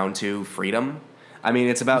comes down to freedom? I mean,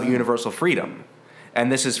 it's about universal freedom,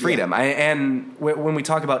 and this is freedom. And when we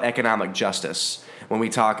talk about economic justice, when we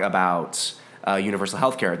talk about universal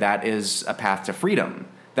healthcare, that is a path to freedom.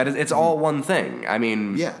 That is, it's all one thing. I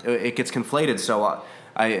mean, it gets conflated so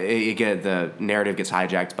the narrative gets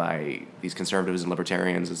hijacked by these conservatives and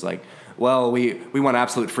libertarians. It's like, well, we want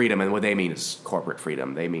absolute freedom, and what they mean is corporate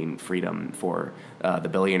freedom. They mean freedom for the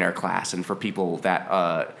billionaire class and for people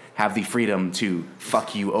that have the freedom to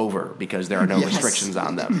fuck you over because there are no restrictions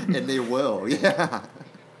on them. And they will, yeah.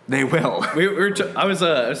 They will.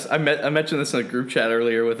 I mentioned this in a group chat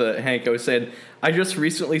earlier with Hank. I was saying I just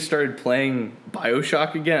recently started playing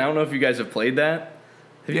BioShock again. I don't know if you guys have played that.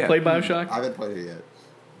 Have you played BioShock? I haven't played it yet.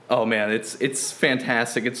 Oh man, it's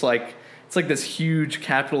fantastic. It's like this huge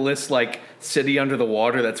capitalist like city under the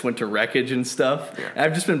water that's went to wreckage and stuff. Yeah. And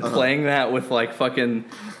I've just been playing that with like fucking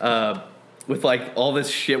with like all this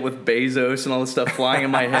shit with Bezos and all this stuff flying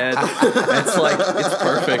in my head. And it's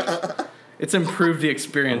perfect. It's improved the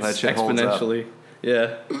experience exponentially.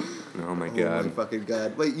 Yeah. Oh my god. Oh my fucking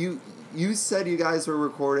god. Wait, you said you guys were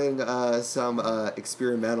recording some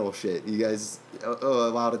experimental shit. You guys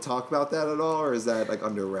allowed to talk about that at all, or is that like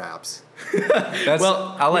under wraps?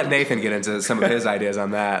 Well, I'll let Nathan get into some of his ideas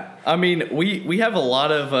on that. I mean, we have a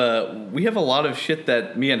lot of shit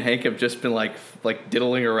that me and Hank have just been like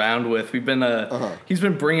diddling around with. We've been he's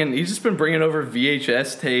just been bringing over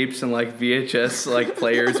VHS tapes and like VHS like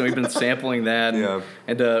players, and we've been sampling that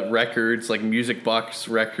and records like music box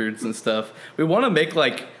records and stuff. We want to make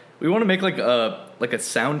like a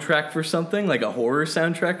soundtrack for something, like a horror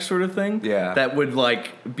soundtrack sort of thing. Yeah. That would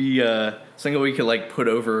like be something we could like put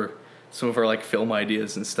over some of our like film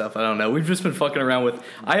ideas and stuff. I don't know. We've just been fucking around with.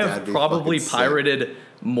 I have probably pirated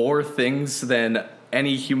more things than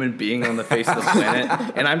any human being on the face of the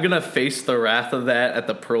planet, and I'm gonna face the wrath of that at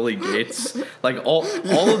the pearly gates. Like all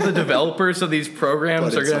of the developers of these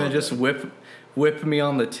programs are gonna just whip me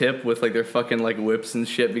on the tip with like their fucking like whips and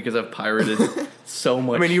shit because I've pirated so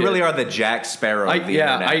much. I mean, you really are the Jack Sparrow of the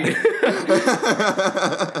internet.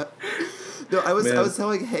 No, I was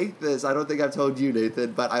telling Hank this. I don't think I've told you,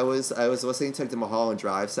 Nathan, but I was listening to like the Mulholland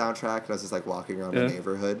Drive soundtrack, and I was just like walking around my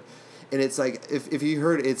neighborhood, and it's like if you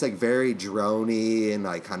heard, it's like very droney and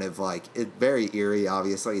like kind of like very eerie.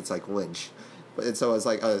 Obviously, it's like Lynch. And so I was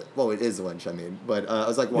like, well, it is Lynch. I mean, but I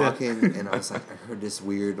was like walking, and I was like, I heard this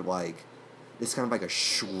weird like. It's kind of like a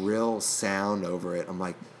shrill sound over it. I'm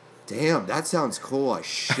like, damn, that sounds cool as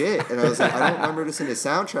shit. And I was like, I don't remember this in the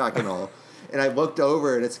soundtrack and all. And I looked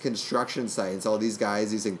over, and it's a construction site. It's all these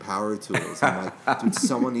guys using power tools. I'm like, dude,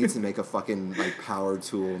 someone needs to make a fucking like power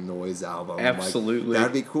tool noise album. Absolutely, like,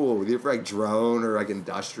 that'd be cool. Either for like drone or like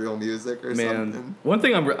industrial music or something. One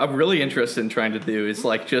thing I'm really interested in trying to do is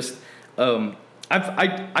like just. I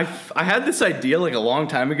had this idea like a long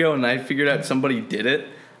time ago, and I figured out somebody did it.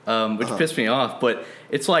 Which pissed me off, but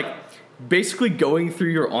it's like basically going through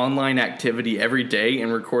your online activity every day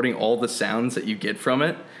and recording all the sounds that you get from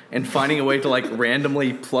it and finding a way to like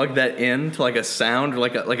randomly plug that in to like a sound or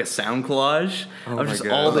like a sound collage of just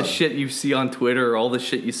all the shit you see on Twitter or all the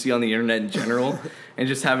shit you see on the internet in general and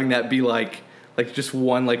just having that be like just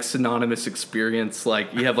one like synonymous experience.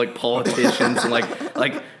 Like you have like politicians and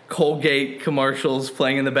like Colgate commercials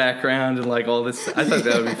playing in the background and like all this. I thought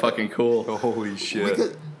that would be fucking cool. Holy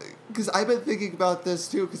shit. Because I've been thinking about this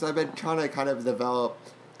too. Because I've been trying to kind of develop.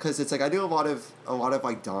 Because it's like I do a lot of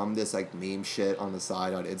like this like meme shit on the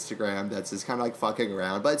side on Instagram. That's just kind of like fucking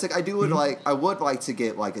around. But it's like I would like to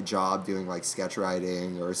get like a job doing like sketch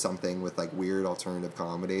writing or something with like weird alternative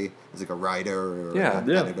comedy as like a writer or an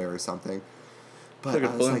editor or something. But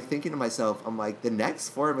I was like thinking to myself, I'm like, the next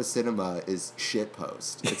form of cinema is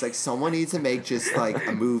shitpost. It's like someone needs to make just like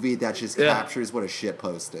a movie that just captures what a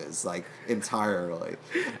shitpost is, like entirely.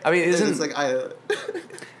 I mean, isn't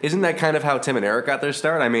that kind of how Tim and Eric got their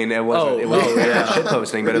start? I mean, it wasn't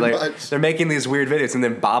shitposting, but like they're making these weird videos, and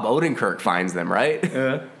then Bob Odenkirk finds them, right?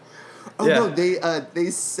 Yeah. Oh no!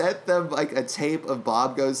 They sent them like a tape of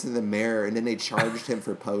Bob Goes to the Mayor, and then they charged him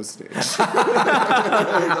for postage. Then the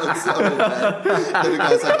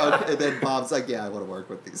guy's like, okay, and then Bob's like, "Yeah, I want to work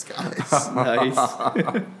with these guys." Nice.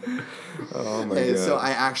 Oh my god! So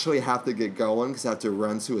I actually have to get going because I have to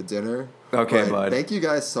run to a dinner. Okay, bud. Thank you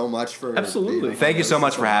guys so much for absolutely. Thank you so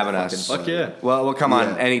much for having us. Fuck yeah! Well, come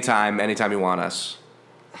on, anytime you want us.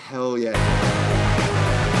 Hell yeah.